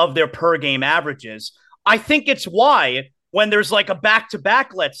of their per game averages. I think it's why when there's like a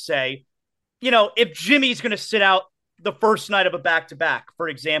back-to-back, let's say, if Jimmy's going to sit out the first night of a back-to-back, for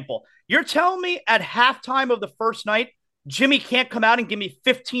example, you're telling me at halftime of the first night, Jimmy can't come out and give me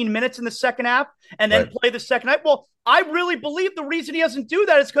 15 minutes in the second half and then play the second night? Well, I really believe the reason he doesn't do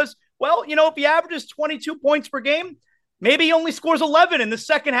that is because, if he averages 22 points per game, maybe he only scores 11 in the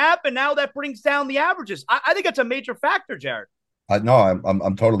second half, and now that brings down the averages. I think that's a major factor, Jared. No,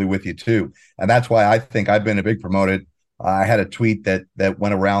 I'm totally with you too, and that's why I think I've been a big promoted. I had a tweet that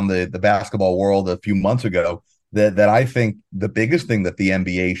went around the basketball world a few months ago that I think the biggest thing that the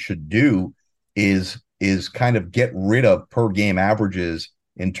NBA should do is kind of get rid of per game averages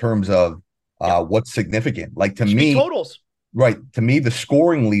in terms of what's significant. Like to Should be me, totals. right? To me, the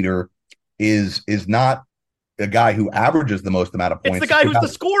scoring leader is not the guy who averages the most amount of It's the points. guy who's the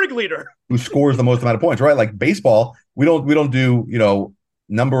scoring leader. Who scores the most amount of points, right? Like baseball, we don't do,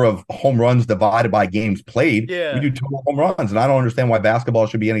 number of home runs divided by games played. We Yeah. do total home runs, and I don't understand why basketball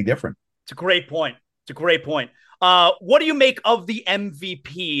should be any different. It's a great point. It's a great point. What do you make of the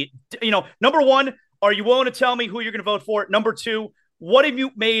MVP? Number one, are you willing to tell me who you're going to vote for? Number two, what have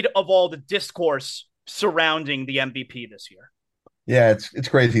you made of all the discourse surrounding the MVP this year? Yeah, it's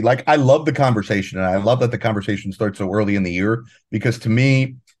crazy. Like I love the conversation, and I love that the conversation starts so early in the year because to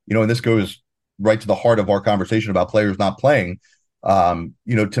me, and this goes right to the heart of our conversation about players not playing.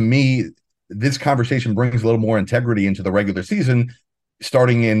 To me, this conversation brings a little more integrity into the regular season,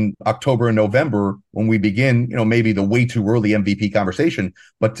 starting in October and November when we begin, maybe the way too early MVP conversation,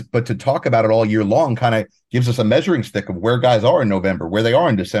 but to talk about it all year long kind of gives us a measuring stick of where guys are in November, where they are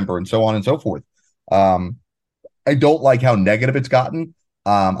in December, and so on and so forth. I don't like how negative it's gotten.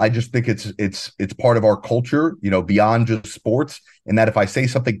 I just think it's part of our culture, beyond just sports. And that if I say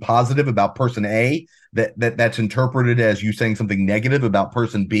something positive about person A, that's interpreted as you saying something negative about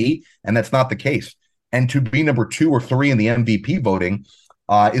person B, and that's not the case. And to be number 2 or 3 in the MVP voting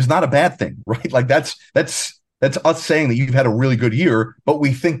is not a bad thing, right? Like that's us saying that you've had a really good year, but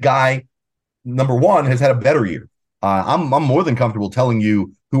we think guy number 1 has had a better year. I'm more than comfortable telling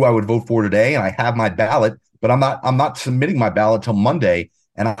you who I would vote for today, and I have my ballot. But I'm not submitting my ballot till Monday,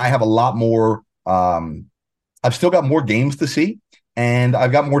 and I have a lot more. I've still got more games to see, and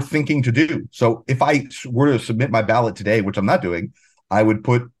I've got more thinking to do. So if I were to submit my ballot today, which I'm not doing, I would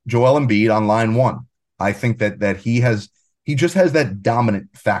put Joel Embiid on line 1. I think that he just has that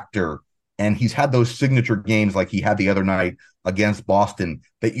dominant factor, and he's had those signature games like he had the other night against Boston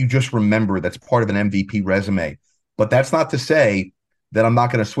that you just remember. That's part of an MVP resume. But that's not to say that I'm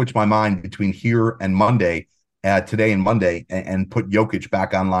not going to switch my mind between here and Monday, today and Monday, and put Jokic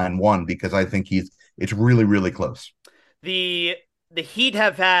back on line 1 because I think it's really, really close. The Heat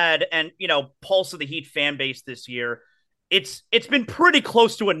have had, and pulse of the Heat fan base this year, it's been pretty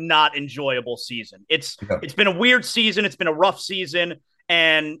close to a not enjoyable season. It's been a weird season. It's been a rough season.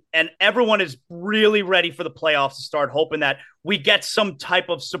 And everyone is really ready for the playoffs to start, hoping that we get some type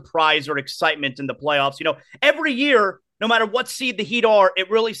of surprise or excitement in the playoffs. Every year, no matter what seed the Heat are,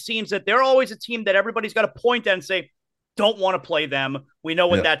 it really seems that they're always a team that everybody's got to point at and say, don't want to play them. We know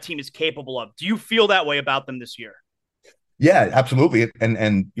what that team is capable of. Do you feel that way about them this year? Yeah, absolutely.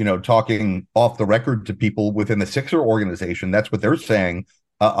 And talking off the record to people within the Sixer organization, that's what they're saying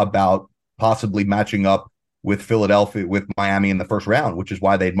about possibly matching up with Philadelphia, with Miami in the first round, which is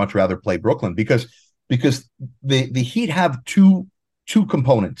why they'd much rather play Brooklyn because the Heat have two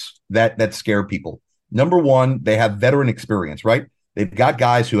components that scare people. Number one, they have veteran experience, right? They've got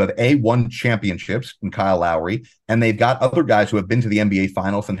guys who have won championships in Kyle Lowry, and they've got other guys who have been to the NBA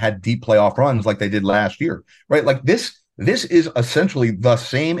Finals and had deep playoff runs like they did last year, right? Like this is essentially the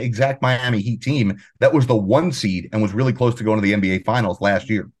same exact Miami Heat team that was the 1 seed and was really close to going to the NBA Finals last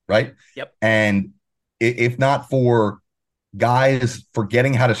year, right? Yep. And if not for guys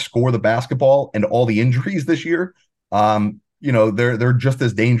forgetting how to score the basketball and all the injuries this year, they're just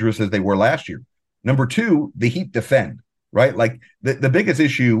as dangerous as they were last year. Number 2, the Heat defend, right? Like the biggest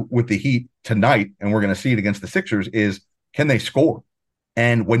issue with the Heat tonight, and we're going to see it against the Sixers, is can they score?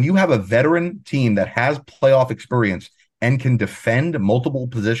 And when you have a veteran team that has playoff experience and can defend multiple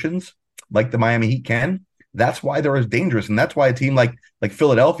positions like the Miami Heat can, that's why they're as dangerous. And that's why a team like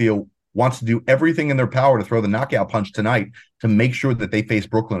Philadelphia wants to do everything in their power to throw the knockout punch tonight to make sure that they face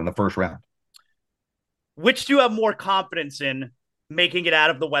Brooklyn in the first round. Which do you have more confidence in making it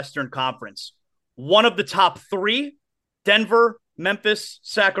out of the Western Conference? One of the top 3, Denver, Memphis,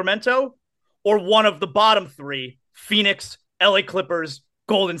 Sacramento, or one of the bottom 3, Phoenix, LA Clippers,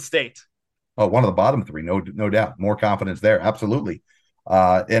 Golden State? Oh, one of the bottom 3, no doubt. More confidence there, absolutely.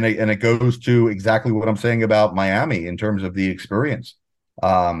 And it goes to exactly what I'm saying about Miami in terms of the experience.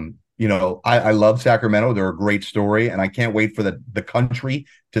 I love Sacramento. They're a great story, and I can't wait for the country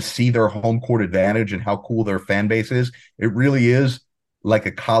to see their home court advantage and how cool their fan base is. It really is like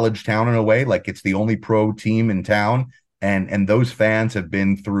a college town in a way, like it's the only pro team in town. And those fans have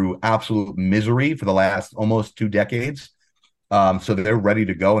been through absolute misery for the last almost 2 decades. So they're ready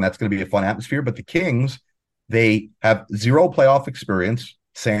to go, and that's going to be a fun atmosphere. But the Kings, they have 0 playoff experience,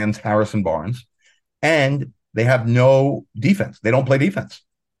 sans Harrison Barnes, and they have no defense. They don't play defense.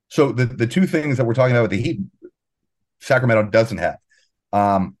 So the 2 things that we're talking about with the Heat, Sacramento doesn't have.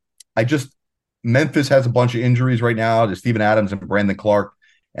 Memphis has a bunch of injuries right now to Steven Adams and Brandon Clark.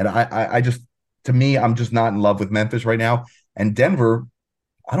 And I'm just not in love with Memphis right now. And Denver,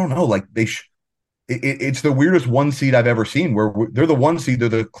 I don't know, like it's the weirdest one seed I've ever seen where they're the one seed. They're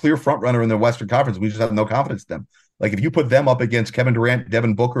the clear front runner in the Western Conference. We just have no confidence in them. Like if you put them up against Kevin Durant,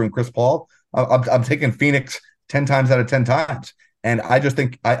 Devin Booker, and Chris Paul, I'm taking Phoenix 10 times out of 10 times. And I just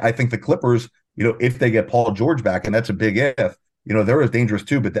think I think the Clippers, if they get Paul George back, and that's a big if, they're as dangerous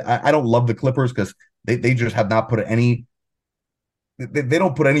too. But I don't love the Clippers because they just have not put any. They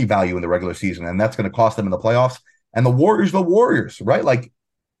don't put any value in the regular season, and that's going to cost them in the playoffs. And the Warriors, right? Like,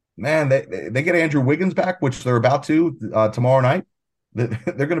 man, they get Andrew Wiggins back, which they're about to tomorrow night.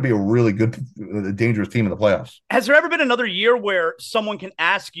 They're going to be a really good, dangerous team in the playoffs. Has there ever been another year where someone can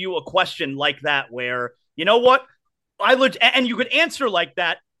ask you a question like that, where, you know what, and you could answer like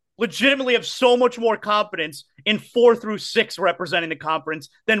that, legitimately have so much more confidence in 4 through 6 representing the conference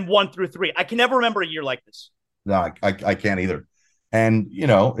than 1 through 3? I can never remember a year like this. No, I can't either. And,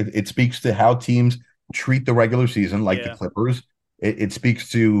 it speaks to how teams treat the regular season, like the Clippers. It speaks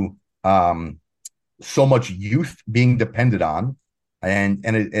to so much youth being depended on, and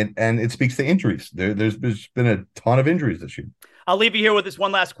it speaks to injuries. There's been a ton of injuries this year. I'll leave you here with this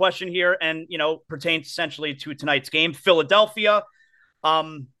one last question here, and pertains essentially to tonight's game. Philadelphia,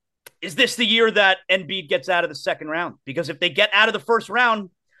 is this the year that Embiid gets out of the second round? Because if they get out of the first round,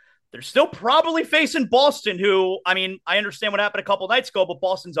 they're still probably facing Boston, who, I understand what happened a couple nights ago, but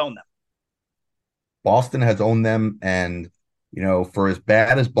Boston's owned them. Boston has owned them, and for as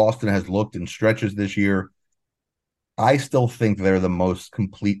bad as Boston has looked in stretches this year, I still think they're the most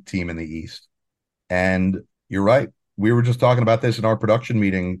complete team in the East. And you're right. We were just talking about this in our production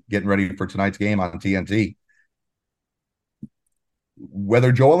meeting, getting ready for tonight's game on TNT.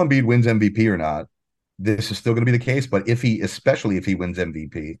 Whether Joel Embiid wins MVP or not, this is still going to be the case. But especially if he wins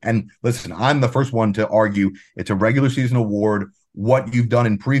MVP, and listen, I'm the first one to argue it's a regular season award. What you've done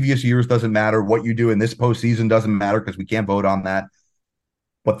in previous years doesn't matter. What you do in this postseason doesn't matter because we can't vote on that.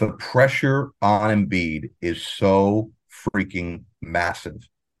 But the pressure on Embiid is so freaking massive.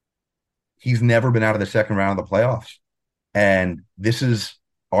 He's never been out of the second round of the playoffs. And this is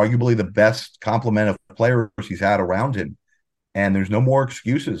arguably the best complement of players he's had around him. And there's no more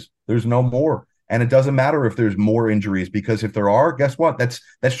excuses. There's no more. And it doesn't matter if there's more injuries, because if there are, guess what? That's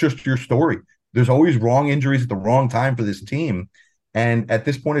just your story. There's always wrong injuries at the wrong time for this team. And at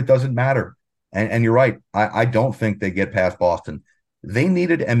this point, it doesn't matter. And you're right. I don't think they get past Boston. They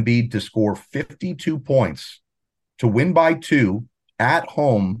needed Embiid to score 52 points to win by 2 at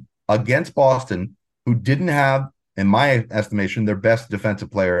home against Boston, who didn't have, in my estimation, their best defensive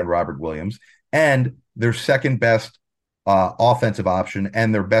player in Robert Williams, and their second best offensive option,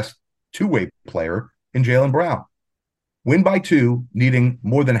 and their best two-way player in Jaylen Brown. Win by 2, needing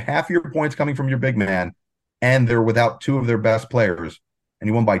more than half your points coming from your big man, and they're without 2 of their best players, and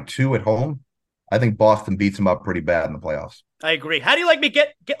you won by 2 at home. I think Boston beats them up pretty bad in the playoffs. I agree. How do you like me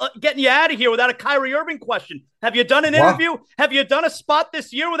getting you out of here without a Kyrie Irving question? Have you done an interview? Have you done a spot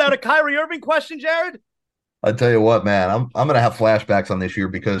this year without a Kyrie Irving question, Jared? I'll tell you what, man, I'm going to have flashbacks on this year,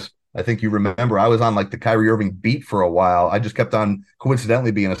 because I think you remember I was on like the Kyrie Irving beat for a while. I just kept on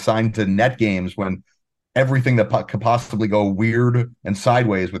coincidentally being assigned to net games when everything that could possibly go weird and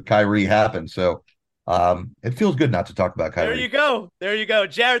sideways with Kyrie happened. So it feels good not to talk about Kyrie. There you go.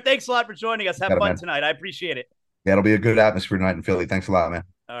 Jared, thanks a lot for joining us. Have fun tonight. I appreciate it. Yeah, it'll be a good atmosphere tonight in Philly. Thanks a lot, man.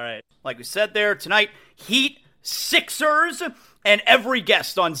 All right. Like we said there, tonight, Heat, Sixers, and every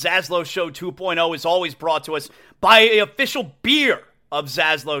guest on Zaslow Show 2.0 is always brought to us by an official beer of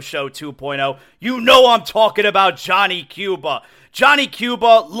Zaslow Show 2.0. You know I'm talking about Johnny Cuba. Johnny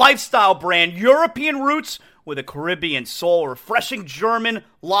Cuba, lifestyle brand, European roots with a Caribbean soul, refreshing German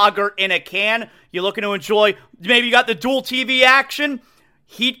lager in a can. You're looking to enjoy, maybe you got the dual TV action,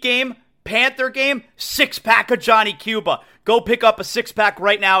 Heat game, Panther game, 6-pack of Johnny Cuba. Go pick up a 6-pack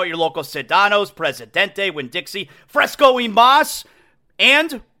right now at your local Sedano's, Presidente, Winn-Dixie, Fresco y Mas.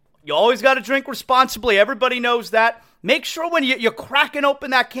 And you always got to drink responsibly. Everybody knows that. Make sure when you're cracking open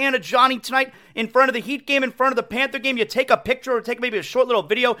that can of Johnny tonight in front of the Heat game, in front of the Panther game, you take a picture or take maybe a short little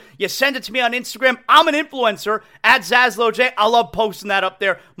video. You send it to me on Instagram. I'm an influencer at ZazlowJ. I love posting that up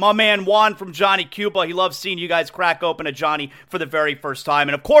there. My man Juan from Johnny Cuba, he loves seeing you guys crack open a Johnny for the very first time.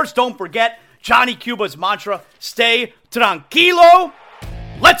 And of course, don't forget Johnny Cuba's mantra, stay tranquilo.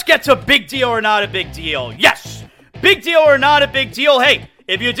 Let's get to big deal or not a big deal. Yes, big deal or not a big deal. Hey,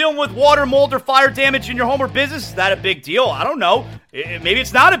 if you're dealing with water, mold, or fire damage in your home or business, is that a big deal? I don't know. Maybe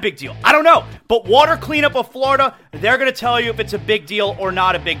it's not a big deal. I don't know. But Water Cleanup of Florida, they're going to tell you if it's a big deal or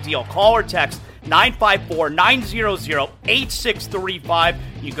not a big deal. Call or text 954-900-8635.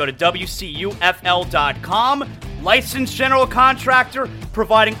 You go to WCUFL.com. licensed general contractor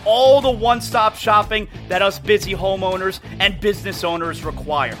providing all the one-stop shopping that us busy homeowners and business owners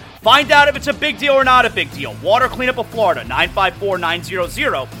require. Find out if it's a big deal or not a big deal. Water Cleanup of Florida,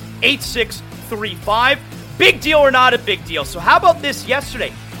 954-900-8635. Big deal or not a big deal. So how about this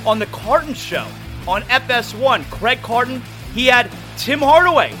yesterday on the Carton Show on FS1? Craig Carton, he had Tim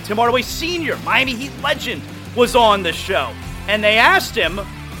Hardaway Sr., Miami Heat legend, was on the show. And they asked him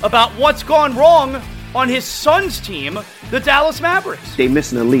about what's gone wrong on his son's team, the Dallas Mavericks. They're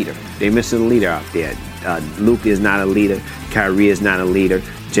missing a leader. They're missing a leader out there. Luke is not a leader. Kyrie is not a leader.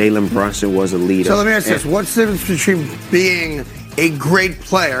 Jalen Brunson was a leader. So let me ask you this. What's the difference between being a great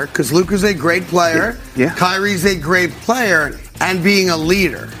player, because Luke is a great player, Kyrie's a great player, and being a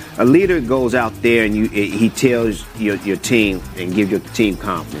leader? A leader goes out there and he tells your team and gives your team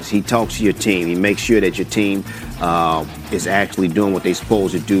confidence. He talks to your team. He makes sure that your team is actually doing what they're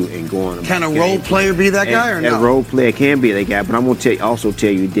supposed to do and going about. Can a role player be that guy or no? A role player can be that guy, but I'm going to also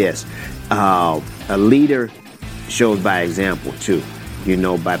tell you this. A leader shows by example, too.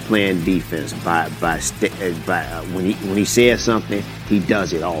 By playing defense, by when he says something, he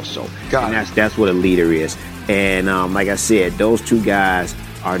does it also. That's what a leader is. And like I said, those two guys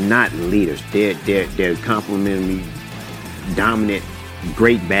are not leaders. They're complementary, dominant,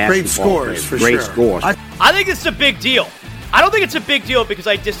 great basketball players. Great scores. I think it's a big deal. I don't think it's a big deal because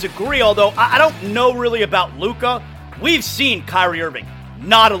I disagree, although I don't know really about Luka. We've seen Kyrie Irving,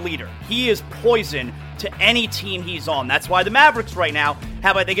 not a leader. He is poison to any team he's on. That's why the Mavericks right now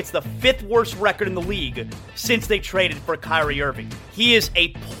have, I think it's the 5th worst record in the league since they traded for Kyrie Irving. He is a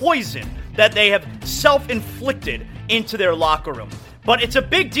poison that they have self-inflicted into their locker room. But it's a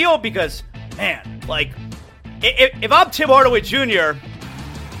big deal because, man, if I'm Tim Hardaway Jr.,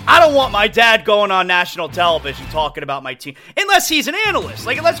 I don't want my dad going on national television talking about my team. Unless he's an analyst.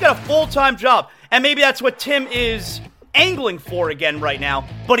 Unless he's got a full-time job. And maybe that's what Tim is angling for again right now.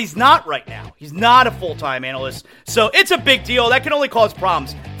 But he's not right now. He's not a full-time analyst. So it's a big deal. That can only cause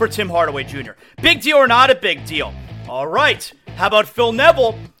problems for Tim Hardaway Jr. Big deal or not a big deal? All right. How about Phil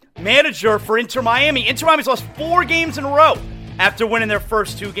Neville, manager for Inter Miami? Inter Miami's lost 4 games in a row after winning their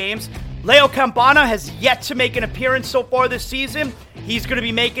first 2 games. Leo Campana has yet to make an appearance so far this season. He's going to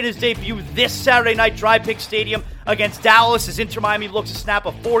be making his debut this Saturday night, Dry Pick Stadium against Dallas as Inter Miami looks to snap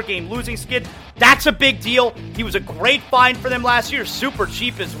a 4-game losing skid. That's a big deal. He was a great find for them last year, super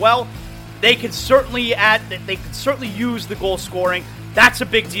cheap as well. They can certainly use the goal scoring. That's a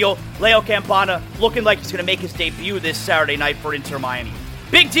big deal. Leo Campana looking like he's going to make his debut this Saturday night for Inter Miami.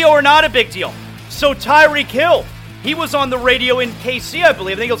 Big deal or not a big deal? So Tyreek Hill, he was on the radio in KC, I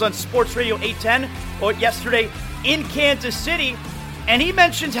believe. I think it was on Sports Radio 810 or yesterday in Kansas City. And he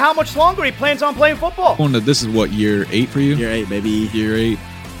mentioned how much longer he plans on playing football. This is what, year 8 for you? Year 8, baby. Year 8.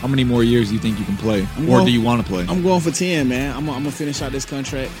 How many more years do you think you can play? Do you want to play? I'm going for 10, man. I'm going to finish out this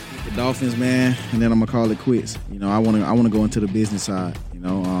contract with the Dolphins, man, and then I'm going to call it quits. I want to go into the business side,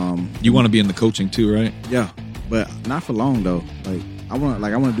 You want to be in the coaching too, right? Yeah, but not for long, though. I want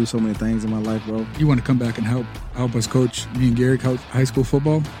to do so many things in my life, bro. You want to come back and help us coach, me and Gary coach high school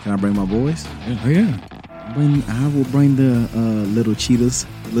football? Can I bring my boys? Yeah. Oh, yeah. I will bring the little cheetahs,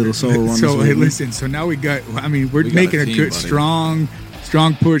 little soul runners. So, hey, listen, so now we're making a good, strong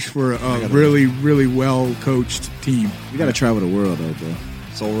push for a really, really well-coached team. We got to travel the world, though, bro.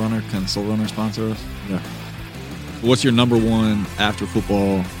 Soul Runner, can Soul Runner sponsor us? Yeah. What's your number one after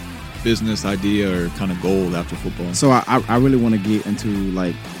football business idea or kind of goal after football? So I really want to get into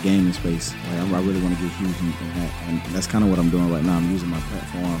the gaming space. I really want to get huge in that, and that's kind of what I'm doing right now. I'm using my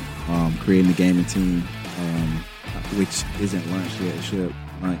platform, creating a gaming team, which isn't launched yet. It should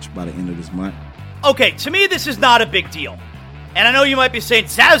launch by the end of this month. Okay, to me, this is not a big deal. And I know you might be saying,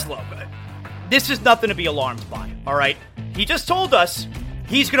 Zaslow, but this is nothing to be alarmed by, all right? He just told us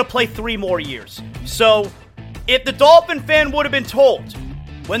he's going to play 3 more years. So if the Dolphin fan would have been told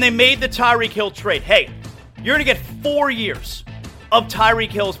when they made the Tyreek Hill trade, hey, you're going to get 4 years of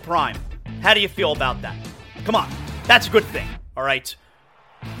Tyreek Hill's prime, how do you feel about that? Come on, that's a good thing, all right?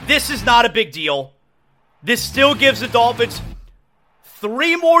 This is not a big deal. This still gives the Dolphins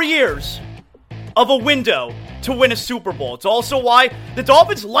 3 more years of a window to win a Super Bowl. It's also why the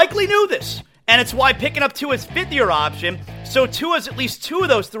Dolphins likely knew this, and it's why picking up Tua's 5th-year option, so Tua's at least 2 of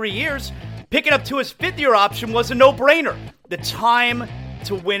those 3 years, picking up Tua's 5th-year option was a no-brainer. The time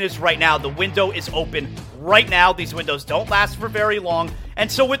to win is right now. The window is open right now. These windows don't last for very long.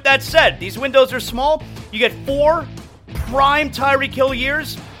 And so with that said, these windows are small. You get 4 prime Tyreek Hill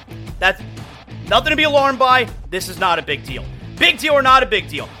years. That's nothing to be alarmed by. This is not a big deal. Big deal or not a big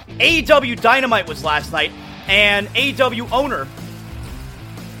deal? AEW Dynamite was last night, and AEW owner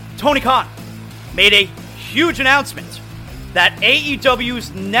Tony Khan made a huge announcement that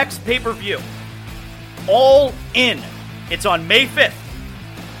AEW's next pay-per-view, All In, it's on May 5th.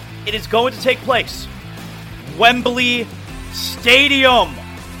 It is going to take place Wembley Stadium.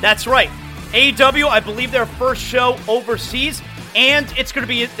 That's right. AEW, I believe their first show overseas, and it's going to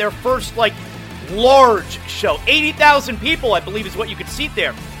be their first, large show. 80,000 people, I believe, is what you could seat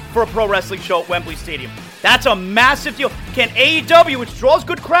there for a pro wrestling show at Wembley Stadium. That's a massive deal. Can AEW, which draws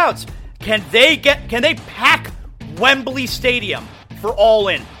good crowds, can they pack Wembley Stadium for All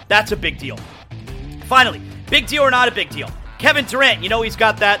In? That's a big deal. Finally, big deal or not a big deal? Kevin Durant, he's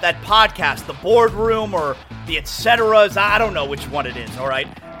got that podcast, The Boardroom or the Et Ceteras. I don't know which one it is, all right?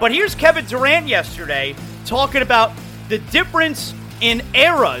 But here's Kevin Durant yesterday talking about the difference in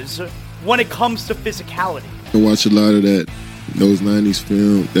eras when it comes to physicality. I watch a lot of those 90s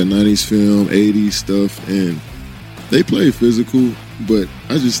film, 80s stuff, and they play physical, but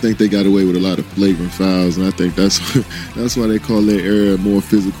I just think they got away with a lot of flagrant fouls, and I think that's why they call their era more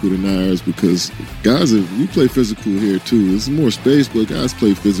physical than ours, because we play physical here too. There's more space, but guys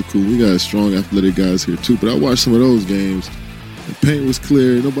play physical. We got strong, athletic guys here too, but I watched some of those games. The paint was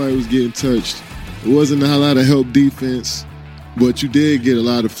clear. Nobody was getting touched. It wasn't a lot of help defense, but you did get a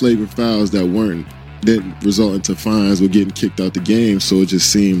lot of flagrant fouls that didn't result into fines or getting kicked out the game, so it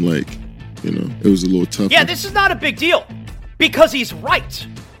just seemed like, it was a little tough. Yeah, this is not a big deal because he's right.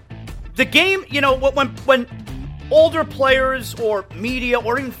 The game, when older players or media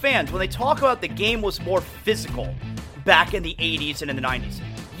or even fans, when they talk about the game was more physical back in the 80s and in the 90s,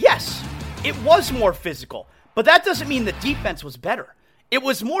 yes, it was more physical. But that doesn't mean the defense was better. It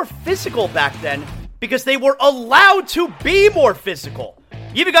was more physical back then because they were allowed to be more physical.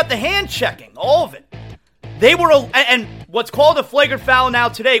 You even got the hand checking, all of it. They were, and what's called a flagrant foul now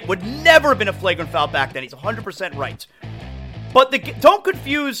today would never have been a flagrant foul back then. He's 100% right. But don't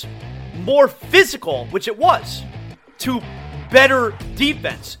confuse more physical, which it was, to better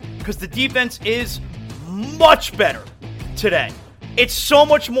defense, because the defense is much better today. It's so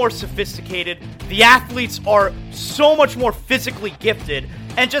much more sophisticated. The athletes are so much more physically gifted.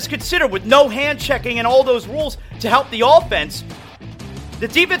 And just consider, with no hand checking and all those rules to help the offense, the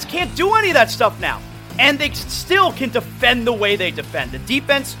defense can't do any of that stuff now. And they still can defend the way they defend. The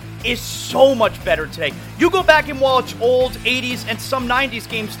defense is so much better today. You go back and watch old 80s and some 90s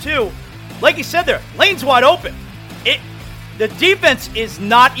games too. Like you said there, lane's wide open. The defense is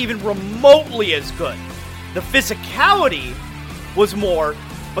not even remotely as good. The physicality was more,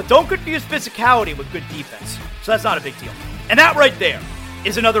 but don't confuse physicality with good defense. So that's not a big deal. And that right there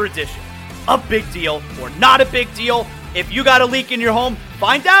is another edition of Big Deal or Not a Big Deal. If you got a leak in your home,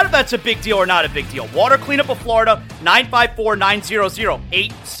 find out if that's a big deal or not a big deal. Water Cleanup of Florida,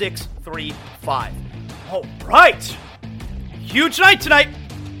 954-900-8635. All right. Huge night tonight.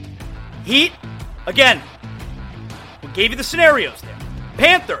 Heat, again, we gave you the scenarios there.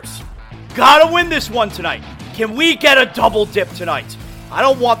 Panthers, gotta win this one tonight. Can we get a double dip tonight? I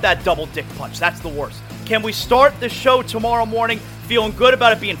don't want that double dick punch. That's the worst. Can we start the show tomorrow morning feeling good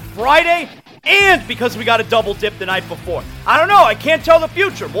about it being Friday? And because we got a double dip the night before. I don't know. I can't tell the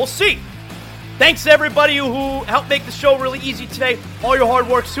future. We'll see. Thanks to everybody who helped make the show really easy today. All your hard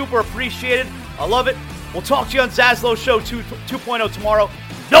work, super appreciated. I love it. We'll talk to you on Zaslow Show 2.0 tomorrow.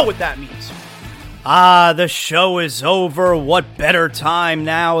 You know what that means. The show is over. What better time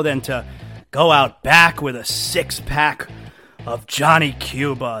now than to go out back with a six-pack of Johnny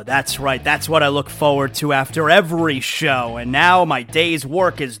Cuba. That's right. That's what I look forward to after every show. And now my day's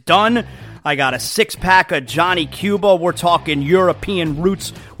work is done. I got a six-pack of Johnny Cuba. We're talking European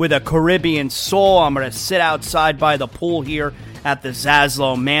roots with a Caribbean soul. I'm going to sit outside by the pool here at the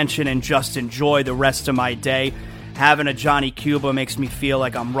Zaslow Mansion and just enjoy the rest of my day. Having a Johnny Cuba makes me feel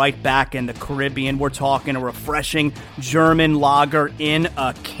like I'm right back in the Caribbean. We're talking a refreshing German lager in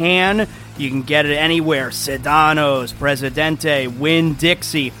a can. You can get it anywhere. Sedano's, Presidente,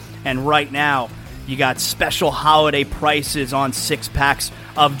 Winn-Dixie. And right now, you got special holiday prices on six-packs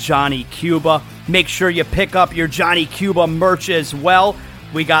of Johnny Cuba. Make sure you pick up your Johnny Cuba merch as well.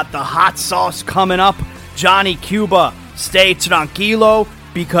 We got the hot sauce coming up. Johnny Cuba, stay tranquilo,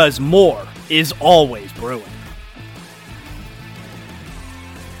 because more is always brewing.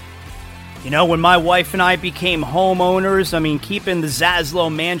 You know, when my wife and I became homeowners, keeping the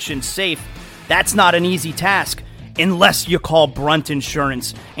Zaslow Mansion safe, that's not an easy task unless you call Brunt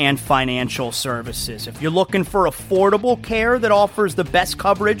Insurance and Financial Services. If you're looking for affordable care that offers the best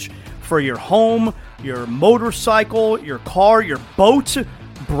coverage for your home, your motorcycle, your car, your boat,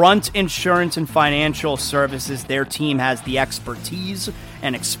 Brunt Insurance and Financial Services, their team has the expertise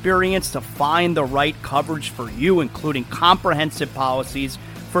and experience to find the right coverage for you, including comprehensive policies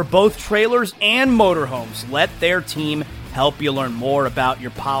for both trailers and motorhomes. Let their team help you learn more about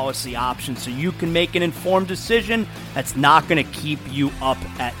your policy options so you can make an informed decision that's not going to keep you up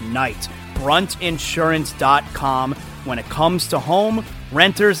at night. Bruntinsurance.com. When it comes to home,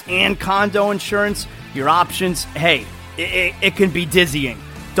 renters, and condo insurance, your options, hey, it can be dizzying.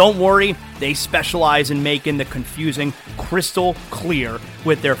 Don't worry, they specialize in making the confusing crystal clear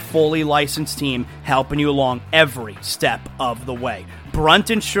with their fully licensed team helping you along every step of the way.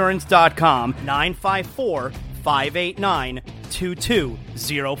 Bruntinsurance.com,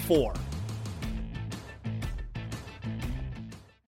 954-589-2204.